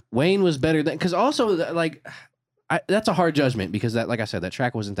think? Like Wayne was better than because also like that's a hard judgment because that like I said that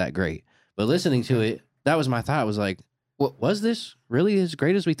track wasn't that great. But listening to it, that was my thought. Was like, what was this really as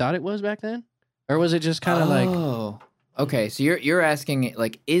great as we thought it was back then, or was it just kind of like? Oh. Okay, so you're asking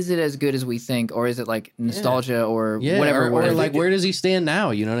like, is it as good as we think, or is it like nostalgia or Yeah, whatever? or word? like where does he stand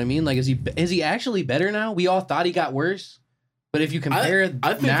now? You know what I mean? Like is he actually better now? We all thought he got worse, but if you compare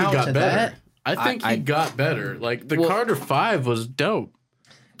I think now he got to better. that, I think I- he got better. Like the Well- Carter 5 was dope.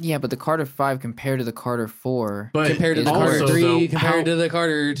 Yeah, but the Carter 5 compared to the Carter 4. But compared to the also, Carter 3, though, compared to the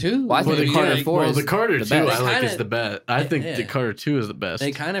Carter 2, Well, I Well, think the the Carter Carter 4 is the Carter the 2 best. I like Kinda- is the best. I think yeah. the Carter 2 is the best.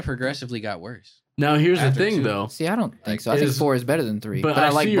 they kind of progressively got worse. Now here's the after thing 2. though. See, I don't think Like, so. I think is- 4 is better than 3. But But I I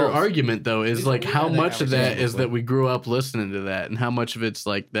like see your both. argument though is We- like we how had that much of that conversation is before. that we grew up listening to that and how much of it's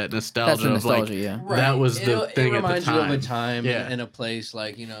like that nostalgia That's the of like nostalgia, yeah. that was the thing it at the reminds you of a time. time Yeah. and a place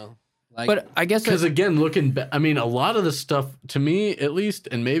like, you know, like But I guess Because that, again, looking back, I mean, a lot of the stuff to me, at least,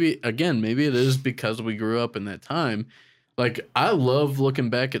 and maybe it is because we grew up in that time. Like I love looking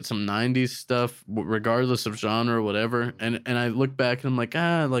back at some '90s stuff, regardless of genre or whatever. And I look back and I'm like,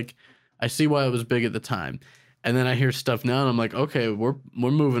 like I see why it was big at the time. And then I hear stuff now and I'm like, okay, we're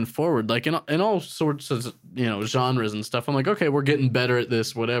moving forward. Like in all sorts of genres and stuff. I'm like, okay, we're getting better at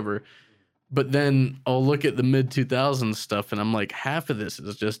this, whatever. But then I'll look at the mid 2000s stuff and I'm like, half of this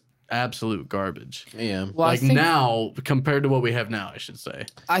is just absolute garbage. yeah. well, Like now compared to what we have now, I should say.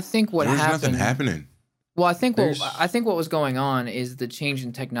 I think what There's happened. nothing happening. Well, I think There's- what was going on is the change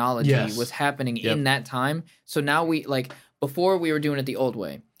in technology Yes. was happening Yep. in that time. So now before we were doing it the old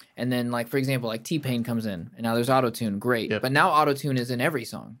way. And then like for example, like T-Pain comes in and now there's auto-tune, great. Yep. But now auto-tune is in every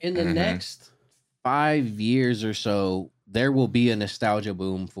song. In the Mhm. next 5 years or so, there will be a nostalgia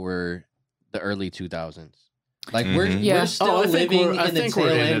boom for the early 2000s. Like Yeah. we're still Oh, I think living we're- I in the think tail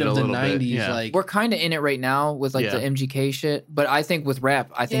we're in end it of a the little bit, 90s. yeah. Like We're kind of in it right now with like Yeah. the MGK shit, but I think with rap,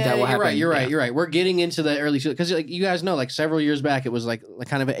 I think that will happen. You're right. We're getting into the early because like you guys know, like several years back, it was like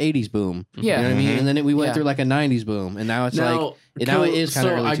kind of an 80s boom. Yeah. You know what I mean? And then we went Yeah. through like a 90s boom, and now it's now it is kind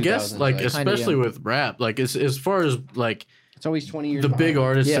of early I 2000s. guess like like, especially with rap, like as far as like it's always 20 years. the big behind.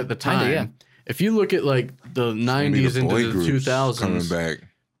 artists Yeah, at the kinda, time. yeah. If you look at like the Maybe 90s the boy into the groups 2000s, coming back.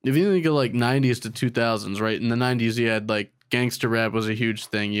 if you think of like 90s to 2000s, right? In the 90s, you had like gangster rap was a huge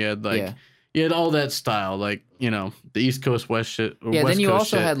thing. You had like Yeah. you had all that style, like the East Coast West shit. Or Yeah. West Then you Coast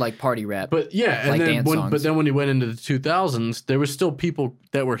also shit. had like party rap. But yeah, and like then dance songs. when you went into the 2000s, there were still people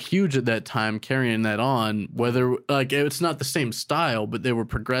that were huge at that time carrying that on. Whether like it's not the same style, but they were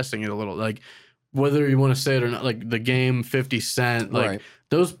progressing it a little. Like whether you want to say it or not, like the Game, 50 Cent, like Right.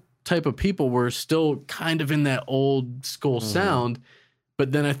 those type of people were still kind of in that old school sound.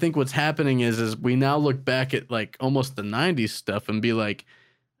 But then I think what's happening is we now look back at like almost the 90s stuff and be like,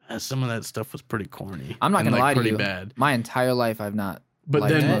 some of that stuff was pretty corny. I'm not and, gonna like, lie to pretty you. bad. My entire life, I've not. But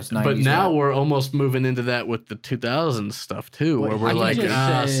liked then, most but 90s now rap. we're almost moving into that with the 2000s stuff too, Well, where we're you like, just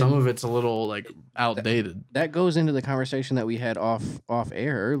said- some of it's a little like outdated. That goes into the conversation that we had off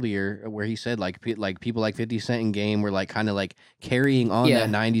air earlier, where he said like people like 50 Cent and Game were like kind of like carrying on Yeah. that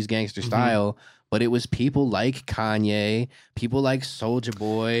 90s gangster Mhm. style. But it was people like Kanye, people like Soulja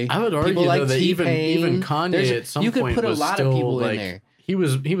Boy. I would argue people like though, that T-Pain. even Kanye There's- at some you could point put a was lot of still people in like there.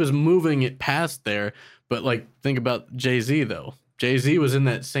 he was moving it past there. But like think about Jay-Z though. Jay-Z was in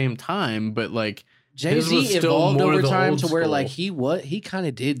that same time, but like his was Jay-Z still evolved more over the time old to where like school. he kind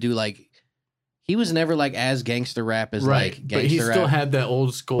of did do like he was never like as gangster rap as right, like but gangster he rap. still had that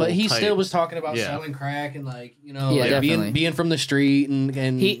old school. But he type. still was talking about Yeah. selling crack and like Yeah, like definitely. being from the street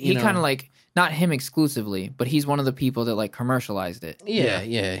and He you know. kind of like, not him exclusively, but he's one of the people that like commercialized it. yeah.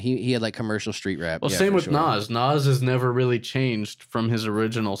 He had like commercial street rap. Well, yeah, same for with sure. Nas. Nas has never really changed from his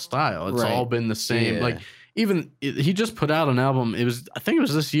original style. It's Right. all been the same. Yeah. Like he just put out an album. I think it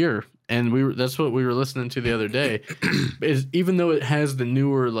was this year, and that's what we were listening to the other day. Is even though it has the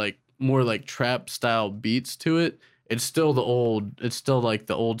newer like more like trap style beats to it, it's still like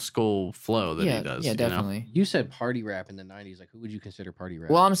the old school flow that Yeah, he does. yeah, you know? definitely. You said party rap in the 90s. Like, who would you consider party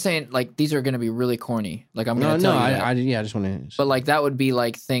rap? Well, I'm saying like these are gonna be really corny. Like I'm no, gonna tell you that. I just want to. But like that would be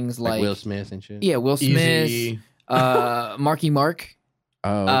like things like like Will Smith and shit. yeah, Will Smith, Easy. Marky Mark.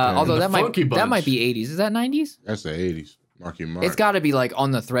 Oh, okay. Although The that might Funky Bunch. be 80s. Is that 90s? That's the 80s. Marky Mark. It's got to be like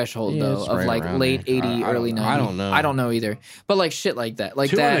on the threshold Yeah, though it's of right like around late there. 80, I don't early know. 90s. I don't know. I don't know either. But like shit like that, like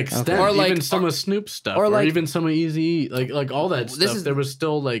to that, an extent, or like even some of Snoop's stuff, or or, like- even some of Easy, like all that This stuff. is- There was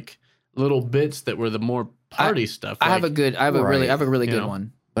still like little bits that were the more party stuff. I have a like, good, I have a Right. really You good know.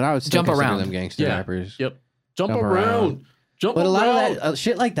 one. But I would still Jump consider around. them gangster Yeah. rappers. Yep. Jump Jump around. around. Jump But a lot around. of that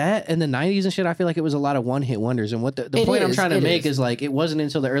shit like that in the 90s and shit, I feel like it was a lot of one-hit wonders. And what the It point I'm is, trying to it make is. is like it wasn't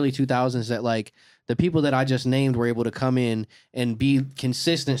until the early 2000s that like the people that I just named were able to come in and be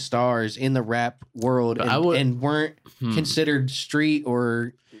consistent stars in the rap world But and, I would- and weren't considered street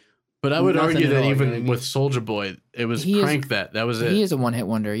or But I would nothing argue at that all, you even know what I mean? with Soulja Boy, it was He is- Crank That. That was it. He is a one-hit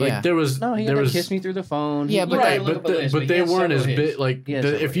wonder. Like Yeah. there was no, he there had was to Kiss Me Through the Phone. Yeah, but right, that- but they weren't as big. Like He has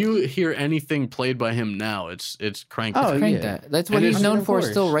if several you hear anything played by him now, it's Crank Oh, That. Crank yeah. That. That's what And he's it's- known of for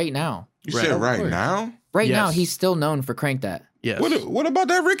course. still right now. You Right. said Of right course. now? Right now, Yes. he's still known for Crank That. Yes. What about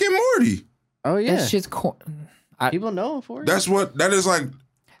that Rick and Morty? Oh yeah, That shit's people know him for it. That is like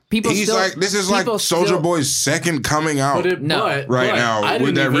people he's still, like this is like people Soldier still- Boy's second coming out. No. Right now, I with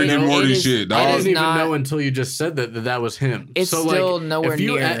didn't that even Rick and know- Morty it is- shit, it dog. I is didn't even not- know until you just said that was him. It's so still like, nowhere if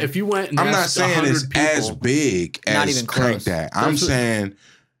you, near. If you went, and I'm not asked saying it's 100 people, as big Not as even Crank close. That. I'm That's what- saying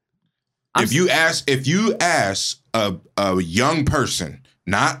I'm if you ask a young person,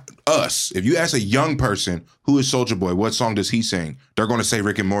 not us, if you ask a young person who is Soldier Boy, what song does he sing? They're going to say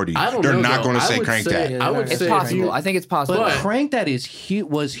Rick and Morty. I don't They're know, not though. going to I say would Crank say- That. I would It's say if possible. you- I think it's possible. But But- Crank That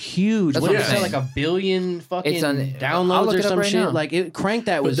was huge. That's What what did I'm it say? saying. Like a billion fucking It's on- I'll downloads look or it up some right shit. now. Like Crank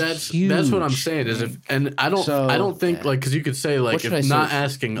That But was that's huge. what I'm saying is and I don't So- think like because you could say What like should I if not search?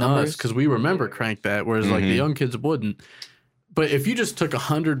 asking Numbers? us because we remember Crank That whereas like the young kids wouldn't. But if you just took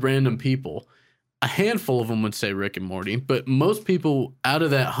 100 random people, a handful of them would say Rick and Morty, but most people out of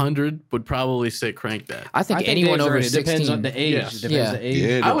that 100 would probably say Crank That. I think I think anyone Dave's over right. It 16, depends on the age. Yeah. It depends Yeah. on the age. Yeah,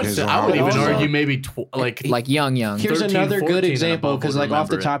 it I would depends say on I how would even old you argue are. maybe like young. Here's 13, another 14 good and example above because, would like, off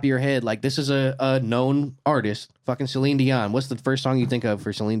the remember it. top of your head, like, this is a known artist, fucking Celine Dion. What's the first song you think of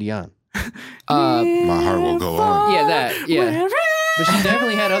for Celine Dion? My heart will go on. Yeah, that. Yeah. But she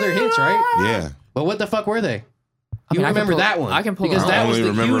definitely had other hits, right? Yeah. But what the fuck were they? I mean, I can remember pull- that one? I can pull it because up. that I was only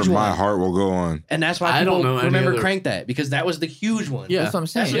the remember huge My one. Heart Will Go On. And that's why I people don't know any remember other- Crank That, because that was the huge one. Yeah. That's what I'm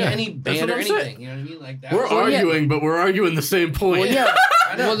saying. That's what Yeah. any band what or I'm saying. anything. You know what I mean? Like that. We're was- arguing, but we're arguing the same point. Well, yeah.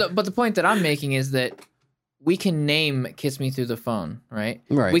 I know. Well, but the point that I'm making is that we can name "Kiss Me Through the Phone," right?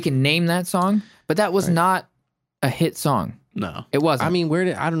 Right. We can name that song, but that was not a hit song. No. It wasn't. I mean,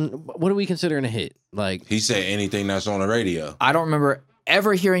 what do we consider a hit? Like, He said anything that's on the radio. I don't remember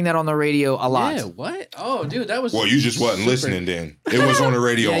ever hearing that on the radio a lot. yeah, what? Oh, dude, that was. Well, you just wasn't super- listening then. It was on the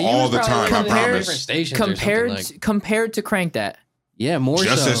radio Yeah, you all was the probably time, I listening to different promise. stations or Compared something, like- compared to Crank That. yeah, more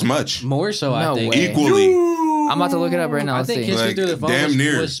Just so. as much. More so, No I think. way. Equally. I'm about to look it up right now. I Let's think see. Kiss Me Like, Through the Phone damn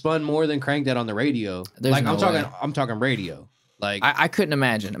near. was spun more than Crank That on the radio. There's Like, no way. I'm talking radio. Like, I couldn't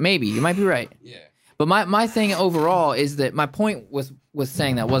imagine. Maybe you might be right. yeah. But my thing overall is that my point was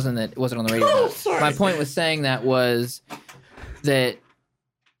saying that wasn't that it wasn't on the radio. Oh, sorry. My point was saying that was that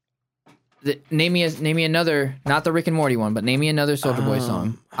name me another, not the Rick and Morty one, but name me another Soulja Boy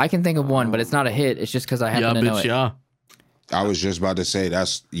song. I can think of one, but it's not a hit. It's just because I happen Yeah, to know bitch, it. yeah. I was just about to say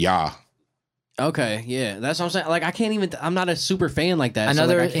that's yeah. Okay, yeah, that's what I'm saying. Like, I can't even. I'm not a super fan like that. so,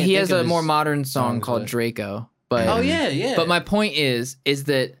 Another like, I can't he think has of a his more modern song songs, called but- Draco. But Oh yeah, yeah. but my point is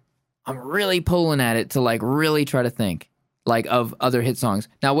that I'm really pulling at it to like really try to think like of other hit songs.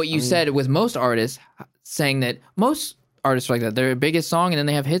 Now what you said with most artists saying that most artists are like that. Their biggest song and then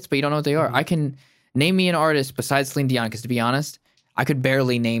they have hits, but you don't know what they are. I can name me an artist besides Celine Dion, because to be honest, I could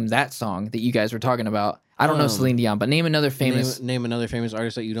barely name that song that you guys were talking about. I don't know Celine Dion, but name another famous name another famous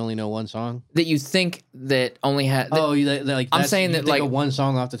artist that you'd only know one song. that you think that only had. Oh, you like? I'm that's- saying you that, think like- of one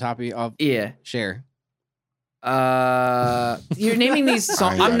song off the top of your Yeah. share. You're naming these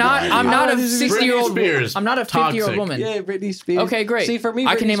songs. I I'm got not. no I'm idea. not a Britney 60-year-old. Spears, I'm not a 50-year-old Toxic. woman. Britney Spears. Okay, great. See, for me,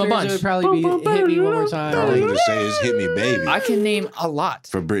 I can Britney name a Spears bunch. would probably be "Hit Me One More Time." I was Like, gonna say is Hit Me Baby I can name a lot.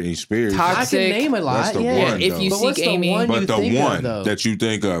 for Britney Spears. Toxic. I can name a lot. That's the yeah. one, If though. you But seek what's the Amy, one But you the think of, one though? that you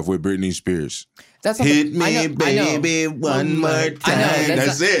think of with Britney Spears. that's not Hit the, me, I know, baby, one more time.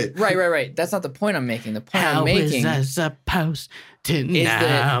 That's not- it. Right. That's not the point I'm making. The point How I'm making is that supposed to is that-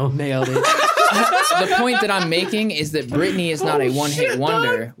 now? Nailed it. the point that I'm making is that Britney is not a one-hit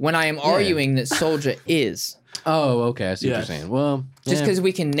wonder. When I am arguing that Soulja is, Oh, okay. I see what you're Yes. saying. Well, just yeah. because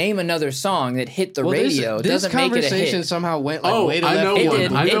we can name another song that hit the Well, radio this doesn't make it a conversation hit. somehow went like Oh, way to I left know field.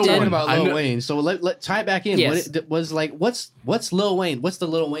 one. We're I know talking one. about I Lil know- Wayne. So let tie it back in. Yes. What it was like? What's Lil Wayne? What's the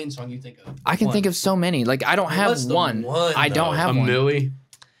Lil Wayne song you think of? I can think of so many. Like I don't have What's the one. one, I don't though? have A one. Millie.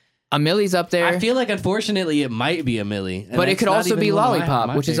 A Millie's up there. I feel like unfortunately it might be a Millie, and But it that's could not also even be one of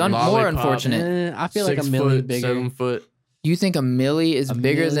Lollipop, which is more Lollipop. unfortunate. I feel like a 6 Millie foot, bigger. 7 foot. You think a Millie is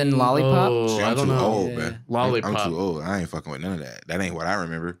bigger than Millie? Lollipop? Oh, See, I I'm don't too know. old, Yeah. man. Lollipop. I'm too old. I ain't fucking with none of that. That ain't what I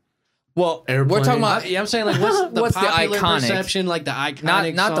remember. Well, Airplane. we're talking about Yeah, I'm saying like what's the What's the popular iconic? perception, like the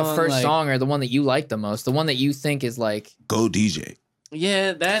iconic not the song, first like- song or the one that you like the most. The one that you think is like, Go DJ.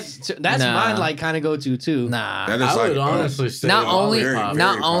 Yeah, that's Nah. mine. Like kind of go to too. nah. That is I like would honestly say Not only, very, Lollipop. very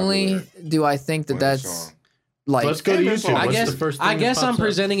not only popular. do I think that What that's song? like, Let's go to Hey, YouTube. I What's guess the first thing I that guess I'm pops up?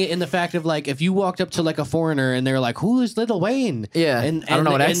 presenting it in the fact of like if you walked up to like a foreigner and they're like, "Who is Lil Wayne?" yeah. And I don't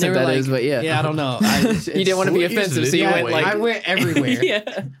know what and accent they were that like- is, but yeah. Yeah, I don't know. You didn't want to be Who is offensive, so you Lil went Wayne? like, I went everywhere.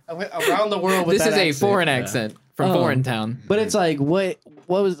 yeah. I went around the world with This that is a accent. foreign accent from foreign town. But it's like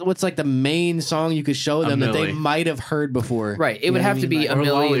what's like the main song you could show them that they Millie. might have heard before? Right. It You would know what have I to mean? be Like- a Or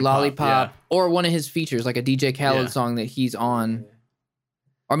Millie, Lollipop, Lollipop, or one of his features, like a DJ Khaled Yeah. song that he's on,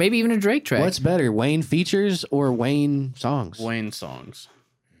 or maybe even a Drake track. What's better, Wayne features or Wayne songs? Wayne songs.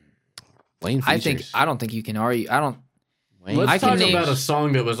 Wayne features. I don't think you can argue. I don't. Wayne Let's I can talk name- about a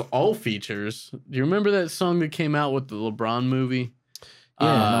song that was all features. Do you remember that song that came out with the LeBron movie? I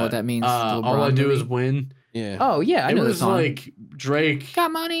don't know what that means. The All LeBron I do movie. is win. Yeah. Oh yeah, I It know the was song. like Drake,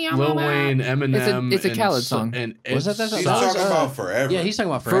 Got money on Lil my Wayne, back. Eminem. It's a and Khaled so- song. And Was that it's that He's song? talking about forever. Yeah, he's talking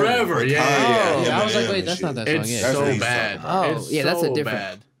about forever. Forever. Yeah, Oh, yeah. I was like, Eminem wait, and that's not shit. that song. It's Yeah. That's so what he's bad. talking Oh, It's yeah, that's a so different-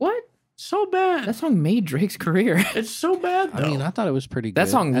 bad. What? So bad. That song made Drake's career. It's so bad. I Though. mean, I thought it was pretty good. That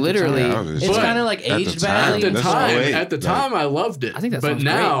song at the literally- time. Yeah, I was It's just- kind of like At the aged time, badly. at the That's time, 08, at the like- time, I loved it. I think that but song's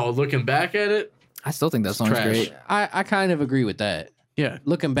now, looking back at it, I still think that song's trash. great. I kind of agree with that. yeah,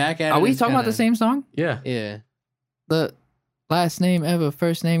 Looking back at it, Are we it's talking about kinda- the same song? yeah. Yeah. The last name ever,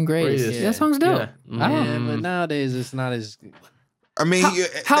 first name Grace. Greatest. That song's dope. Yeah. I don't. Yeah, but nowadays it's not as. I mean, how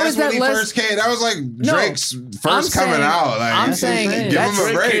that's is when that he less- first came. That was like Drake's first I'm coming saying- out. Like, I'm saying give that's- him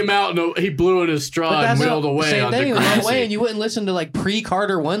a Drake break. came out and he blew in his straw and wailed away same on thing with Degrassi. Lil Wayne. You wouldn't listen to like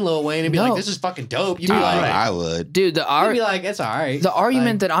pre-Carter one Lil Wayne and be No. like, "This is fucking dope." You'd be Dude, like, I would. Dude, you'd be like, "It's all right." the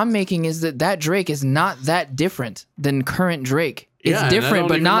argument Like, that I'm making is that Drake is not that different than current Drake. it's and I different, don't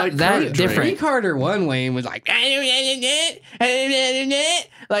but even not like that Drake. different. Pre-Carter 1 Wayne was like,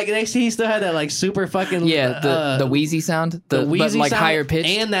 like he still had that like super fucking the wheezy sound, the wheezy but like sound, higher pitched,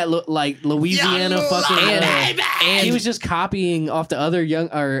 and that like Louisiana fucking. And he was just copying off the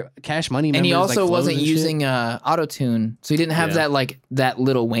other Cash Money members. and he also like, flows wasn't and using auto tune, so he didn't have that like that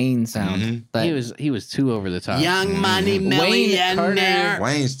Lil Wayne sound. Mhm. That- He was too over the top. Young money millionaire.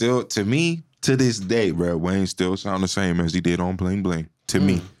 Wayne still, to me, to this day, bro, Wayne still sound the same as he did on Bling Bling. To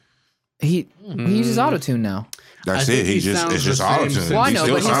me, he uses auto tune now. that's I it. think He he just sounds it's just the same auto tune. since- Well, I He know,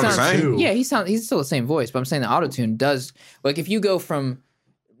 still but he sound the sounds same. yeah, he's still the same voice, but I'm saying the auto tune does like if you go from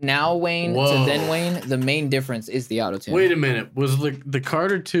now Wayne Whoa. to then Wayne, the main difference is the auto tune. Wait a minute. Was the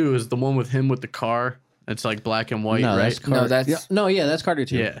Carter 2 is the one with him with the car? It's like black and white, No, right? that's Carter. that's- that's Carter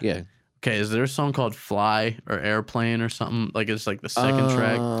too. Yeah. Yeah. Okay, is there a song called Fly or Airplane or something? Like it's like the second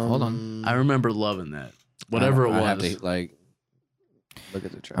track. Hold on. I remember loving that. Whatever it I have was. to, like, look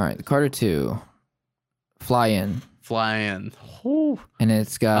at the track. All right, the Carter 2, Fly In, Fly in. Whew. and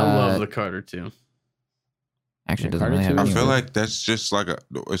it's got. I love the Carter 2. Actually, Yeah, doesn't Carter really have. 2 I any feel of it. like that's just like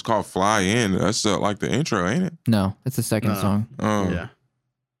it's called Fly In. That's like the intro, ain't it? No, it's the second No. song. Yeah.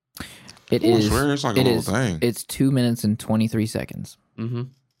 It I is. swear it's like a it little is. thing. It's 2 minutes and 23 seconds. Mm-hmm.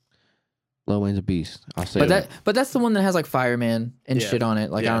 Lil Wayne's a beast. I'll say But that's the one that has like Fireman and Yeah. shit on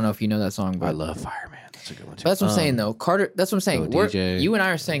it. Like I Yeah. don't know if you know that song, but I love Fireman. That's a good one too. But that's what I'm saying, though. Carter, that's what I'm saying. Go DJ. You and I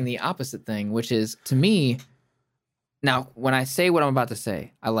are saying the opposite thing, which is, to me, now, when I say what I'm about to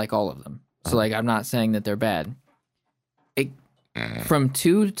say, I like all of them. So, like, I'm not saying that they're bad. From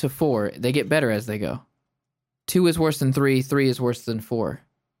 2 to 4, they get better as they go. 2 is worse than 3. 3 is worse than 4.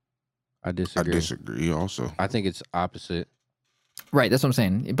 I I disagree. disagree also. I think it's opposite. Right, that's what I'm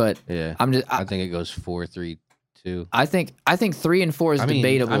saying. But Yeah. I'm just, I think it goes 4, 3, 2. I think 3 and 4 is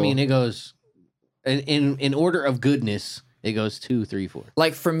debatable. I mean, it goes in order of goodness. It goes 2, 3, 4.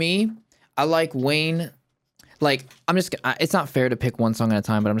 Like for me, I like Wayne. Like it's not fair to pick one song at a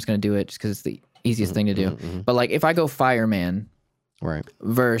time, but I'm just gonna do it just because it's the easiest thing to do. But like if I go Fireman Right.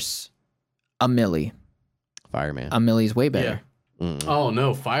 versus A Milli, Fireman. A Milli's way better. Oh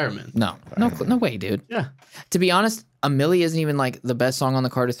no, Fireman. No way, dude. Yeah. To be honest, A Milli isn't even like the best song on the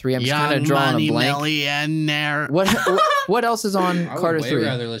Carter 3. I'm just kind of drawing a blank. Millionaire. What else is on I would Carter way 3?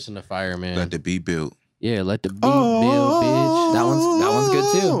 rather listen to Fireman. Let the beat build. Yeah, let the beat build, bitch. That one's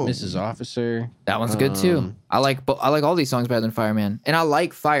good too. Mrs. Officer. That one's good too. I like all these songs better than Fireman, and I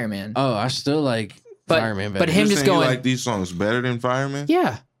like Fireman. Oh, I still like But- Fireman but better. him You just saying you going- like these songs better than Fireman?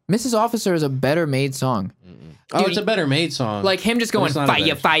 Yeah, Mrs. Officer is a better made song. Oh, it's a better made song. Like him just But going it's not a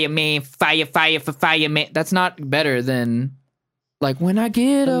better fireman, fire for fireman. That's not better than like when I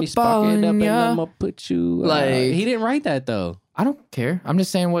get Let me up spark it up on and ya. I'ma put you. Like- he didn't write that though. I don't care. I'm just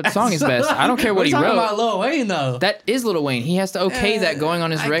saying what song is best. I don't care what he We're talking wrote. about Lil Wayne though. That is Lil Wayne. He has to okay that going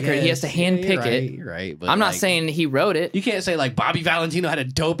on his I record. He has to guess. hand Yeah, pick you're it. right, you're right. But I'm not like, saying he wrote it. you can't say like Bobby Valentino had a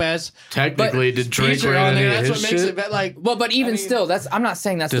dope ass Technically, did Drake feature write on any there. of That's his what makes shit? it but like. But even I mean- still, I'm not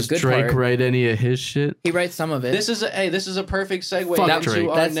saying that's Does the good Drake part. write any of his shit? He writes some of it. This is a perfect segue Fuck into Drake.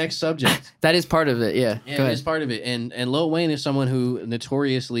 our That's- next subject. That is part of it. Yeah. Yeah, Go it ahead. is part of it. And Lil Wayne is someone who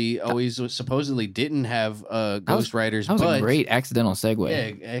notoriously always supposedly didn't have ghostwriters. That was but a great accidental segue.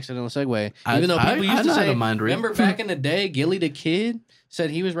 Yeah, accidental segue. I- Even though I- people I used to know how say, to mind read. remember back in the day, Gilly the Kid said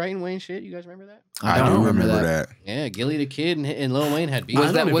he was writing Wayne shit. You guys remember that? I I don't do remember remember that. that. Yeah, Gilly the Kid and Lil Wayne had beef. Was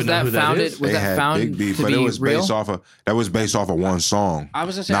I that don't was even know that who that founded? is. Was They that had found big beef, to but be it was real? based off of one song. I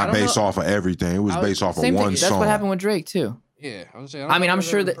was gonna say I Not don't based know. off of everything. It was I was- based off of Same one thing. song. That's what happened with Drake too. Yeah, I was gonna say. I mean, I'm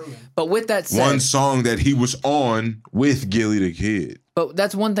sure that. But with that said, One song that he was on with Gilly the Kid. but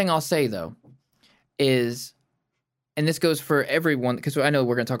that's one thing I'll say though, is, and this goes for everyone because I know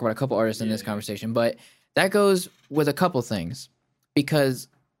we're going to talk about a couple artists in this conversation, but that goes with a couple things because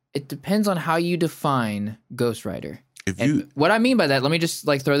it depends on how you define ghostwriter. If And you what I mean by that, let me just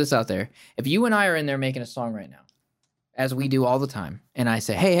like throw this out there. If you and I are in there making a song right now, as we do all the time, and I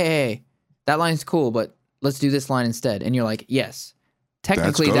say, hey, that line's cool, but let's do this line instead. And you're like, yes.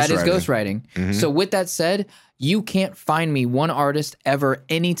 Technically, that is ghostwriting. Mhm. So with that said, you can't find me one artist ever,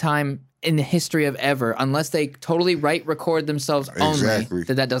 anytime in the history of ever, unless they totally record themselves Exactly.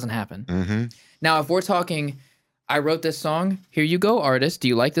 only, that doesn't happen. hmm Now, if we're talking, I wrote this song, here you go, artist. Do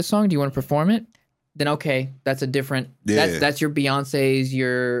you like this song? Do you want to perform it? Then okay, that's a different. Yeah. That's your Beyonce's,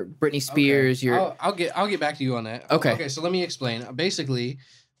 your Britney Spears, your. I'll get back to you on that. Okay. Okay. So let me explain. Basically,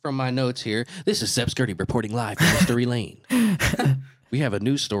 from my notes here, this is Sep Skirty reporting live from Mystery Lane. We have a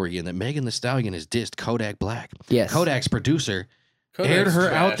news story in that Megan Thee Stallion has dissed Kodak Black. Yes. Kodak's producer aired her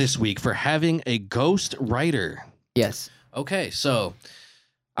out this week for having a ghost writer. Yes. Okay, so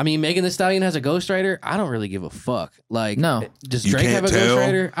I mean, Megan Thee Stallion has a ghostwriter. I don't really give a fuck. Like, No. does You Drake can't have a tell.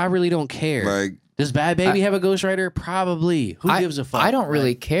 ghostwriter? I really don't care. Like, Does Bad Baby have a ghostwriter? Probably. Who gives a fuck? I don't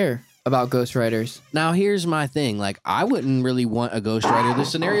really care about ghostwriters. Now, here's my thing. Like, I wouldn't really want a ghostwriter. The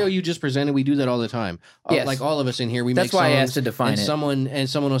scenario you just presented, we do that all the time. Yes. Like, all of us in here, we That's make why I songs, asked to define and it.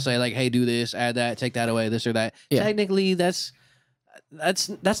 Someone will say, like, hey, do this, add that, take that away, this or that. Yeah. Technically, that's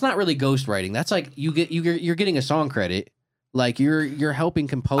not really ghostwriting. That's like you're getting a song credit. Like, you're helping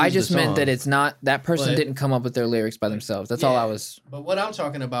compose I just the meant song. that it's not that person But- didn't come up with their lyrics by themselves. That's all I was. But what I'm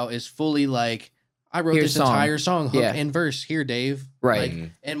talking about is fully like, I wrote Here's this song. entire song, hook Yeah. and verse. Here, Dave. Right. Like,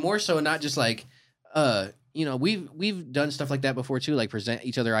 and more so, not just like, we've done stuff like that before too, like present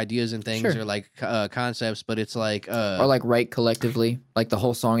each other ideas and things, Sure. or like concepts. But it's like, Or like write collectively, like the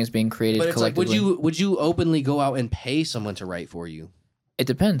whole song is being created but it's like, collectively. would you openly go out and pay someone to write for you? It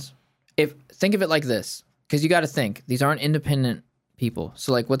depends. Think of it like this, because you got to think these aren't independent people.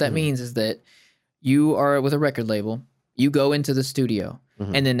 So like what that means is that you are with a record label. You go into the studio,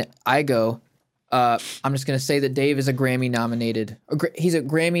 and then I go. I'm just gonna say that Dave is a Grammy nominated. He's a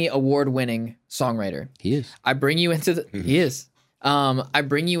Grammy award winning songwriter. He is. I bring you into the. He is. I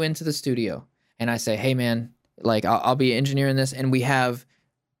bring you into the studio, and I say, "Hey, man, like I'll be an engineer in this," and we have.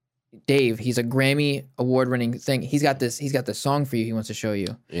 Dave, he's a Grammy award-winning thing. He's got this song for you he wants to show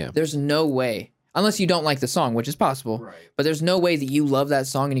you. Yeah. There's no way, unless you don't like the song, which is possible, Right. but there's no way that you love that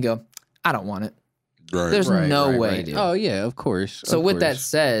song and you go, I don't want it. right. There's no way, dude. Oh yeah, of course. So of with that course.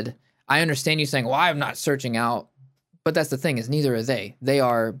 said, I understand you saying, well, I'm not searching out, but that's the thing is neither are they. They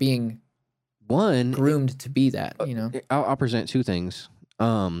are being one, groomed to be that, you know? I'll present two things.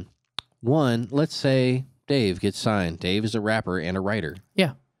 One, let's say Dave gets signed. Dave is a rapper and a writer.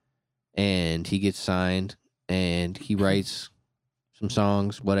 Yeah. And he gets signed and he writes some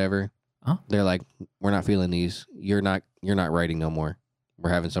songs, whatever. Huh? They're like, we're not feeling these. You're not writing no more. We're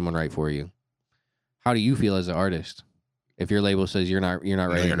having someone write for you. How do you feel as an artist if your label says you're not writing you're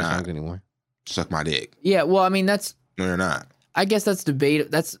the not. songs anymore? Suck my dick. Yeah, well, I mean, No, you're not. I guess that's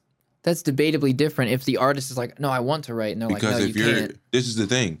debatably different if the artist is like, no, I want to write. And they're Because like, no, if you you're, can't. this is the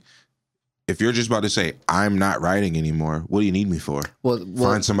thing. If you're just about to say, I'm not writing anymore, what do you need me for? Well,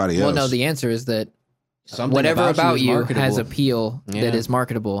 Find somebody else. Well, no, the answer is that Something whatever about is you marketable. has appeal that Yeah. is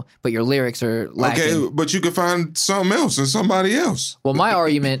marketable, but your lyrics are lacking. Okay, but you can find something else and somebody else. Well, my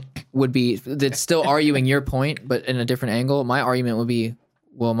argument would be that's still arguing your point, but in a different angle. My argument would be,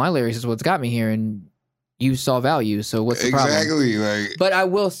 well, my lyrics is what's got me here, and you saw value, so what's the problem? Exactly. Like, But I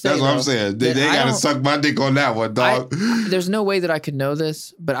will say, that's what I'm though, saying. They that I gotta don't- suck my dick on that one, dog. There's no way that I could know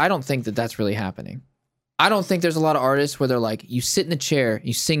this, but I don't think that that's really happening. I don't think there's a lot of artists where they're like, you sit in the chair,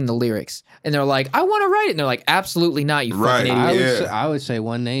 you sing the lyrics, and they're like, I want to write it. And they're like, absolutely not, you Right. fucking I idiot. would, Yeah. I would say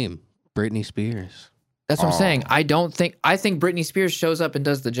one name, Britney Spears. That's what I'm Oh. saying. I think Britney Spears shows up and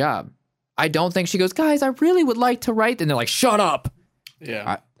does the job. I don't think she goes, guys, I really would like to write. And they're like, shut up.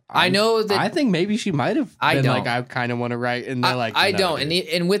 Yeah. I know that. I think maybe she might have. I been don't. like, I kind of want to write, and they're like, I no, don't. dude.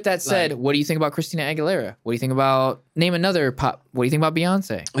 And with that said, what do you think about Christina Aguilera? What do you think about, name another pop, what do you think about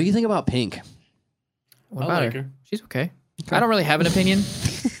Beyonce? What do you think about Pink? What I about like her? her. She's okay. I don't really have an opinion.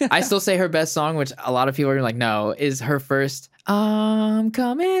 I still say her best song, which a lot of people are like, no, is her first. I'm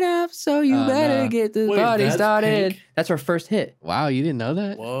coming up, so you better no. get this Wait, party that's started. Pink? That's her first hit. Wow, you didn't know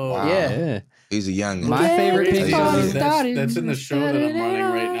that? Whoa. Wow. Yeah. He's a young My favorite Get Pink this song party is- started. That's in the show that I'm running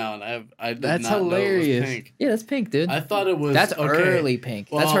right now, and I did That's not hilarious. know it was Pink. Yeah, that's Pink, dude. I thought it was That's okay. early Pink.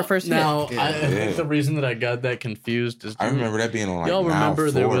 That's her Well, first now, hit. I Yeah. think the reason that I got that confused is I remember that being on like Y'all now remember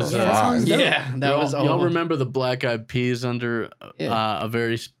 4 there or was, 5. Yeah, that was y'all old. remember the Black Eyed Peas under Yeah. a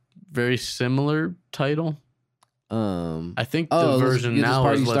very similar title? I think the Oh, Let's version Get This now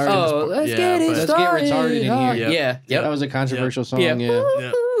Party is Started. Oh, let's yeah, get it but- Let's Get started. Retarded in here. Yeah, Yeah. yep. That was a controversial song. Yeah. Yeah,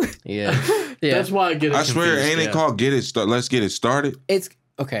 Yeah. yeah, Yeah. That's why I get it I swear, confused, ain't yeah. it called Get It Started? Let's Get It Started. It's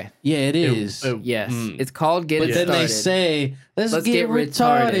okay. yeah. It is. Yes, mm. it's called Get but It then Started. they say, "Let's, Let's get, get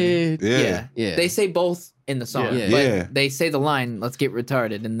retarded." retarded." Yeah. Yeah. They say both in the song. Yeah. But Yeah. they say the line, let's get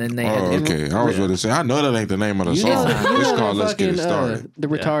retarded, and then they Oh, had to, okay. I was going to say, I know that ain't the name of the You know, song. you It's know called the Let's Get It fucking, Started. the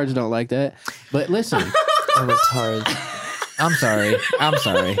retards don't like that. But listen, retard. I'm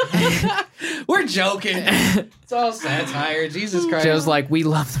sorry. we're joking. It's all satire. Jesus Christ. Joe's like, we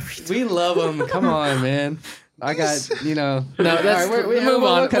love the retard. we love them. Come on, man. I got, No, that's All right, move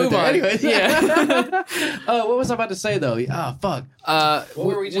on. cut it Move there. on. Anyways. Yeah. What was I about to say though? Oh fuck. What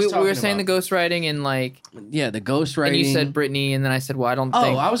were we just we talking were saying about? the ghostwriting and like, Yeah, the ghostwriting. and you said Britney, and then I said, well, I don't Oh,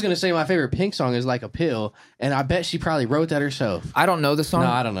 think. I was gonna say my favorite Pink song is Like a Pill, and I bet she probably wrote that herself. I don't know the song. No,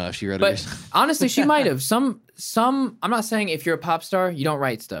 I don't know if she wrote it But herself. honestly, she might have. Some. I'm not saying if you're a pop star, you don't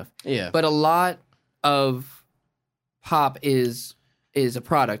write stuff. Yeah. But a lot of pop is is a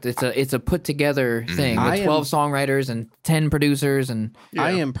product. It's a put together thing with 12 songwriters and 10 producers, and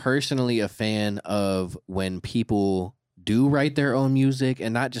I am personally a fan of when people do write their own music,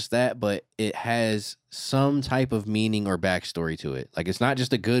 and not just that, but it has some type of meaning or backstory to it. Like, it's not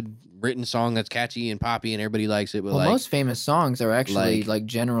just a good written song that's catchy and poppy and everybody likes it, but well, most famous songs are actually like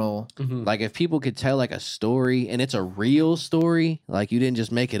general. Like, if people could tell like a story and it's a real story, like you didn't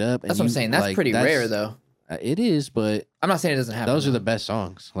just make it up. That's what I'm saying. That's pretty rare, though. It is, but I'm not saying it doesn't happen. Those are the best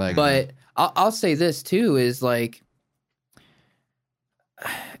songs. Like, but I'll say this too is like,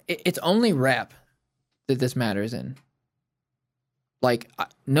 it's only rap that this matters in. Like,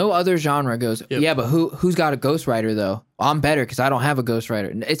 no other genre goes, yeah, but who's got a ghostwriter though? Well, I'm better because I don't have a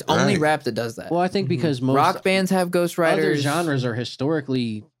ghostwriter. It's only rap that does that. Well, I think because most rock bands have ghostwriters. Other genres are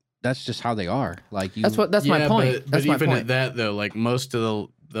historically, that's just how they are. Like, that's my point. But even at that though, like most of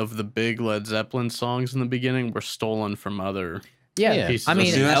the big Led Zeppelin songs in the beginning were stolen from other pieces. I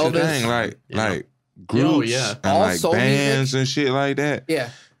mean, that's Elvis, the thing, like groups and all like soul bands music and shit like that.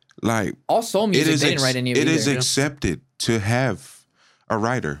 Yeah, like all soul music. They didn't write any of it. It is accepted to have a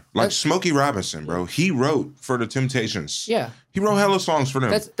writer like Smokey Robinson, bro. He wrote for the Temptations. Yeah, he wrote hella songs for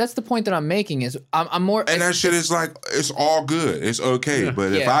them. That's the point that I'm making. Is I'm more, and that shit is like, it's all good. It's okay. Yeah.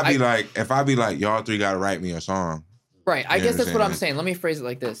 But if I be like, y'all three gotta write me a song. Right. I guess that's what I'm saying. Let me phrase it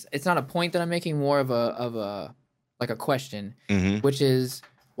like this. It's not a point that I'm making, more of a like a question, which is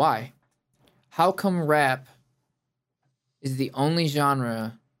why? How come rap is the only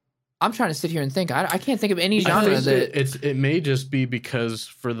genre? I'm trying to sit here and think. I can't think of any genre that it may just be because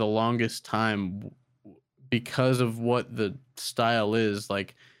for the longest time, because of what the style is,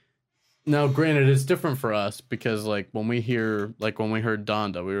 like, now granted it's different for us because like when we heard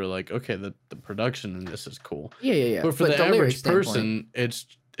Donda, we were like, okay, the production in this is cool. Yeah. But for the average person, it's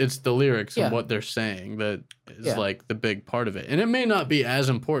the lyrics and what they're saying that is like the big part of it. And it may not be as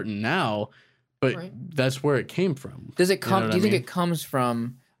important now, but that's where it came from. Does it come? Do you think it comes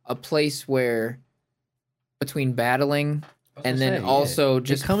from a place where between battling and then also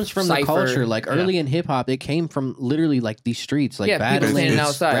just it comes from cypher, the culture? Like early in hip hop, it came from literally like these streets, like battling, standing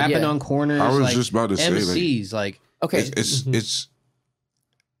outside, rapping on corners. I was like, just about to say, MCs, like okay, it's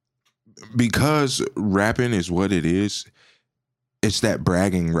because rapping is what it is. It's that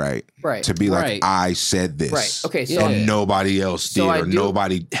bragging right to be like, I said this, right? Okay, so and nobody else did, or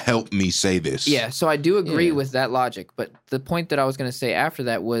nobody helped me say this. Yeah, so I do agree with that logic, but the point that I was going to say after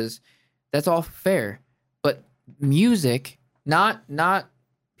that was that's all fair, but music, not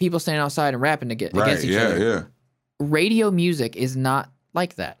people standing outside and rapping against each other. Yeah. Radio music is not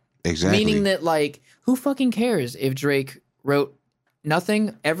like that. Exactly. Meaning that, like, who fucking cares if Drake wrote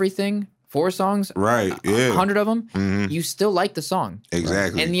nothing, everything, 4 songs, 100 of them, you still like the song.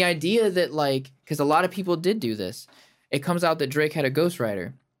 Exactly. And the idea that, like, because a lot of people did do this, it comes out that Drake had a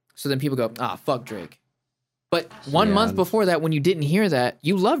ghostwriter. So then people go, fuck Drake. But 1 month before that, when you didn't hear that,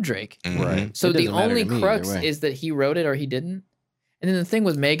 you love Drake. Right. So the only crux is that he wrote it or he didn't. And then the thing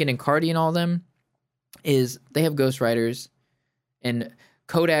with Megan and Cardi and all them is they have ghostwriters. And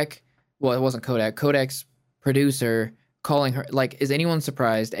Kodak, well, it wasn't Kodak, Kodak's producer calling her, like, is anyone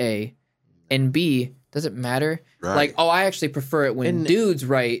surprised, A? And B, does it matter? Right. Like, I actually prefer it when dudes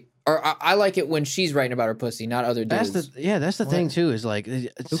write, or I like it when she's writing about her pussy, not other dudes. That's the thing too. Is like,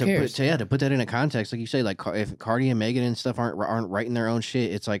 to put that into context, like you say, like if Cardi and Megan and stuff aren't writing their own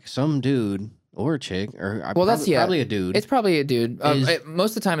shit, it's like some dude or a chick or probably a dude. It's probably a dude.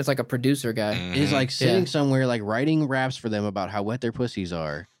 Most of the time, it's like a producer guy. Is like sitting somewhere like writing raps for them about how wet their pussies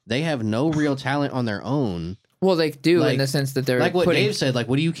are. They have no real talent on their own. Well, they do in the sense that they're like what Dave said. Like,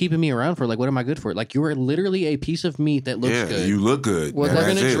 what are you keeping me around for? Like, what am I good for? Like, you are literally a piece of meat that looks good. You look good. Well, we're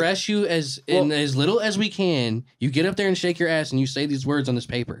gonna dress you as little as we can. You get up there and shake your ass, and you say these words on this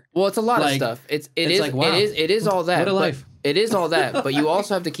paper. Well, it's a lot of stuff. It is all that. What a life. It is all that. But you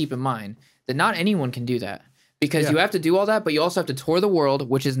also have to keep in mind that not anyone can do that. Because you have to do all that, but you also have to tour the world,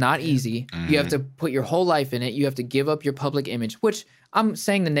 which is not easy. You have to put your whole life in it. You have to give up your public image, which I'm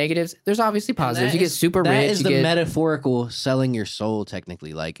saying the negatives. There's obviously positives. You get super rich. That is the metaphorical selling your soul,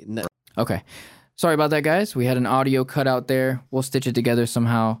 technically. Like, okay. Sorry about that, guys. We had an audio cut out there. We'll stitch it together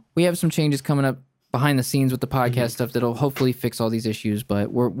somehow. We have some changes coming up behind the scenes with the podcast stuff that'll hopefully fix all these issues,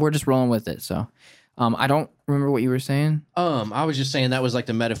 but we're just rolling with it. So I don't remember what you were saying. I was just saying that was like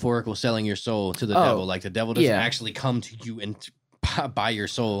the metaphorical selling your soul to the devil. Like the devil doesn't actually come to you and buy your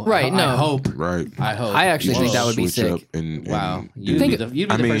soul. Right. I hope. Right. I hope. I actually think that would be sick. Wow. You'd be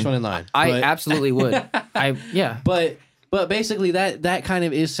the first one in line. I absolutely would. But But basically, that kind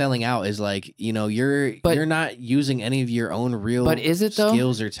of is selling out. Is like, you know, you're not using any of your own real But is it, though?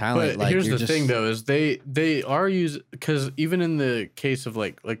 skills or talent. But Like, here's you're the just, thing, though, is they are using, because even in the case of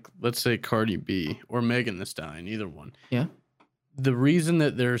like let's say Cardi B or Megan Thee Stallion, either one. Yeah. The reason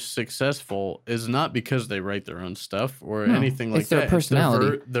that they're successful is not because they write their own stuff or anything like it's their that.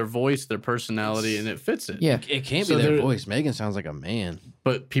 personality. It's their voice, their personality, and it fits it. Yeah. it can't So be their they're- voice. Megan sounds like a man.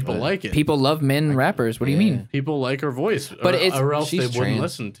 But people like it. People love men rappers. What do you mean? People like her voice, But or else they she's wouldn't trans.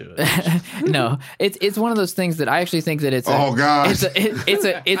 listen to it. No, it's one of those things that I actually think that it's Oh, gosh.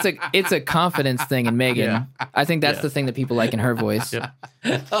 it's a confidence thing in Megan. Yeah. I think that's Yeah. the thing that people like in her voice. Yep.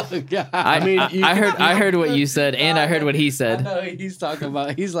 Oh God! I mean, I heard what you said, and I heard what he I said. know he's laughing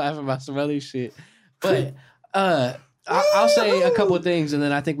about some other shit. But I'll say a couple of things, and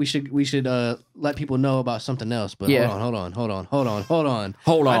then I think we should let people know about something else. But Yeah. hold on. Hold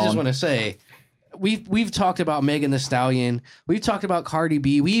I just on. want to say we've talked about Megan Thee Stallion. We've talked about Cardi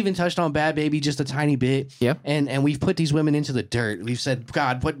B. We even touched on Bad Baby just a tiny bit. Yep. And we've put these women into the dirt. We've said,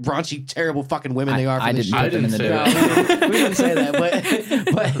 God, what raunchy, terrible fucking women they are. For I this didn't shit. put them in the didn't say dirt. No, we didn't say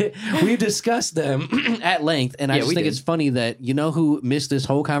that, but we discussed them at length, and I Yeah, just we think did. it's funny that you know who missed this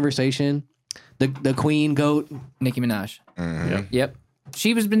whole conversation, the queen goat. Nicki Minaj. Mhm. Yep.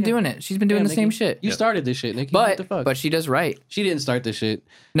 She was been doing it. She's been doing Yeah, the same Nicki. shit. You started this shit, Nikki. What the fuck? But she does right. she didn't start this shit.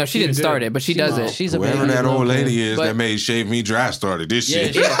 No, she didn't did. start it, but she does it. She's a Whoever baby that old little lady kid. is But- that made Shave Me Dry started this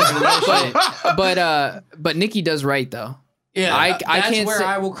Yeah, shit. but Nicki does right though. yeah. I that's can't where say-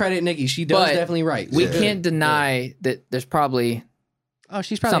 I will credit Nikki. She does But definitely right. We Yeah. can't deny that there's probably Oh,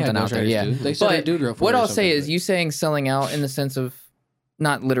 she's probably something had out there. ghostwriters, Yeah. dude. They said her dude wrote for what her or I'll say something, is, you saying selling out in the sense of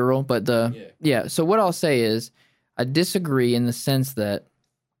not literal, but Yeah. yeah. So what I'll say is, I disagree in the sense that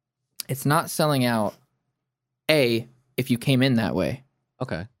it's not selling out. If you came in that way,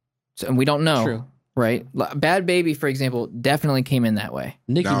 okay. so, and we don't know, True. right? Bad Baby, for example, definitely came in that way.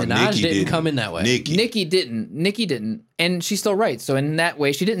 Nicki No, Minaj Nicki didn't didn't. come in that way. Nicki. Nicki didn't, and she's still right. So in that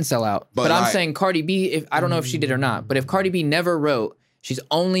way, she didn't sell out. But But I'm like- saying Cardi B. If I don't know if she did or not, but if Cardi B never wrote, she's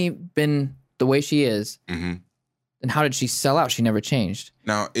only been the way she is. Mhm. Then how did she sell out? She never changed.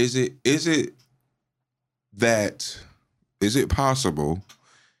 Now, is it possible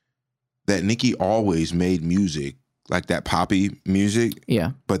that Nicki always made music like that poppy music,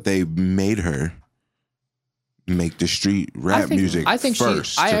 Yeah, but they made her make the street rap music I think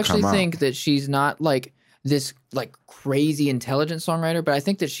first I to actually come out? think that she's not like this like crazy intelligent songwriter, but I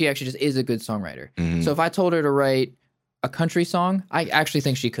think that she actually just is a good songwriter. Mhm. So if I told her to write a country song, I actually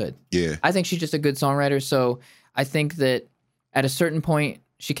think she could. Yeah. I think she's just a good songwriter. So I think that at a certain point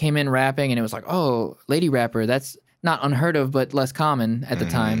she came in rapping and it was like, oh, lady rapper, that's not unheard of, but less common at the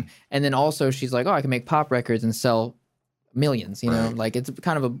time. And then also she's like, oh, I can make pop records and sell millions, you know, Right. like it's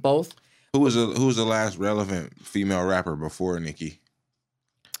kind of a both. Who was the last relevant female rapper before Nicki?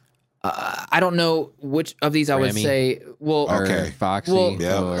 I don't know which of these I would Remy. say. Well, Or Okay. Foxy. Well-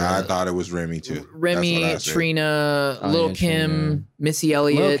 Yeah, or, I thought it was Remy too. Remy, That's what I said. Trina, Oh, Lil yeah, Kim, Trina. Missy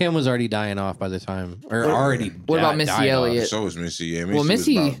Elliott. Lil Kim was already dying off by the time, or already. What about died Missy off. Elliott? So was Missy. Yeah, Missy, Well,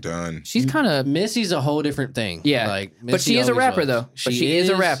 Missy- was about done. She's kind of Missy's a whole different thing. Yeah. like, but Missy she is a always rapper was. though. But she is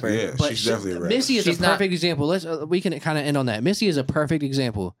a rapper. Yeah, But she's definitely a rapper. Missy is She's a not- perfect example. We can kind of end on that. Missy is a perfect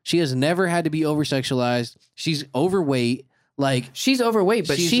example. She has never had to be over sexualized. She's overweight. Like, She's overweight,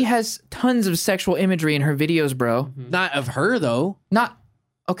 but She's- she has tons of sexual imagery in her videos, bro. not of her though. Not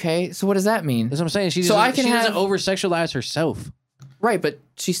okay. So what does that mean? That's what I'm saying. She So doesn't, I can she doesn't have- over sexualize herself. Right, but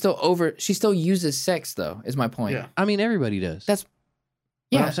she still uses sex though. Is my point. Yeah. I mean, everybody does. That's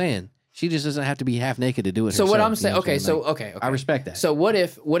what yeah. I'm saying. She just doesn't have to be half naked to do it. So what herself, I'm you saying, know what okay, I'm so saying? Like, okay, I respect that. So what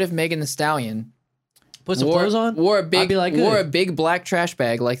if Megan Thee Stallion put some wore, clothes on. wore a I'd big be like, wore good. a big black trash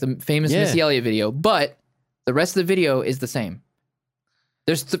bag like the famous Yeah. Missy Elliott video, but the rest of the video is the same.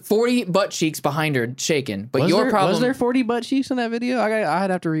 There's 40 butt cheeks behind her shaking, but your problem. was there 40 butt cheeks in that video?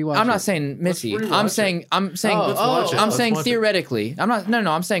 I'd have to rewatch. I'm it. not saying Missy. rewatch I'm it. saying Oh, Let's watch it. I'm Let's saying watch it. theoretically. I'm not. No,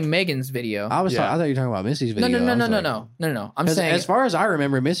 I'm saying Megan's video. I was. Yeah. I thought you were talking about Missy's No, video. no, I was like- no. I'm 'Cause saying as far as I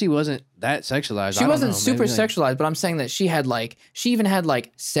remember, Missy wasn't that sexualized. she I don't wasn't know, super maybe, like- sexualized, but I'm saying that she even had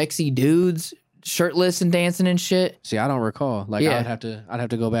like sexy dudes shirtless and dancing and shit. See, I don't recall. Like, Yeah. I'd have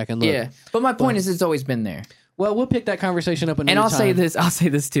to go back and look. Yeah, but my point is, it's always been there. Well, we'll pick that conversation up another And I'll say time. this. I'll say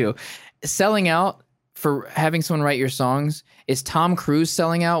this too. Selling out for having someone write your songs is Tom Cruise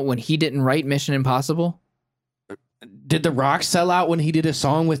selling out when he didn't write Mission Impossible. Did The Rock sell out when he did a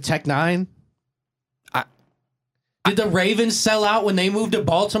song with Tech Nine? Did the Ravens sell out when they moved to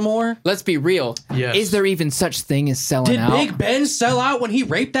Baltimore? Let's be real. Yes. Is there even such thing as selling Did out? Big Ben sell out when he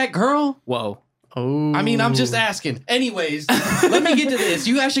raped that girl? Whoa. Oh, I mean, I'm just asking. Anyways, let me get to this.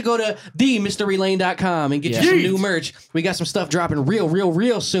 You guys should go to themrrelane.com and get you some new merch. We got some stuff dropping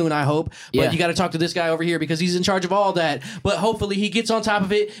real soon, I hope. But you got to talk to this guy over here because he's in charge of all that. But hopefully he gets on top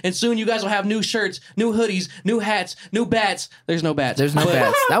of it, and soon you guys will have new shirts, new hoodies, new hats, new bats. There's no bats.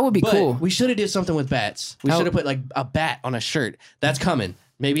 Bats. That would be cool. We should have did something with bats. We should have put like a bat on a shirt. That's coming.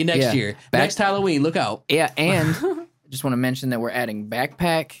 Maybe next year. Next Halloween. Look out. Yeah, and I just want to mention that we're adding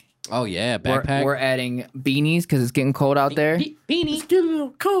backpack. Oh, yeah, backpack. We're adding beanies because it's getting cold out there. Beanie. it's getting a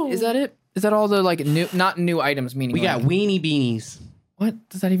little cold. Is that it? Is that all the like new, not new items? Meaning We got weenie beanies. What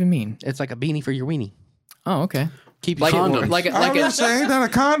does that even mean? It's like a beanie for your weenie. Oh, okay. Keep Like Condoms. like I was gonna say, ain't that a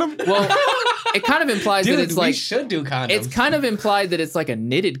condom? well, it kind of implies that it's we like should do condoms. it's kind of implied that it's like a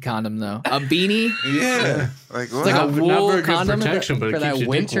knitted condom though, a beanie. Yeah. Like, what? Like a Not wool very good condom protection, but for it that keeps your dick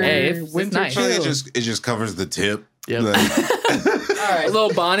winter. warm. Hey, it's winter nice. I think chill. it just covers the tip. Yep. Like, All right, A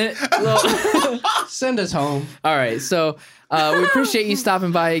little bonnet. send us home. All right, so we appreciate you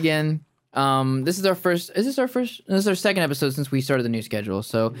stopping by again. This is our first. Is this our first? This is our second episode since we started the new schedule.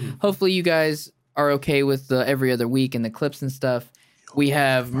 So hopefully you guys are okay with the every other week and the clips and stuff. We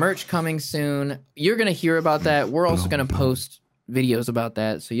have merch coming soon. You're gonna hear about that. We're also gonna post videos about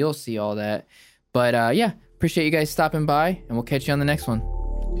that, so you'll see all that. But yeah, appreciate you guys stopping by, and we'll catch you on the next one.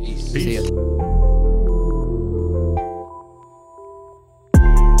 Peace. See ya.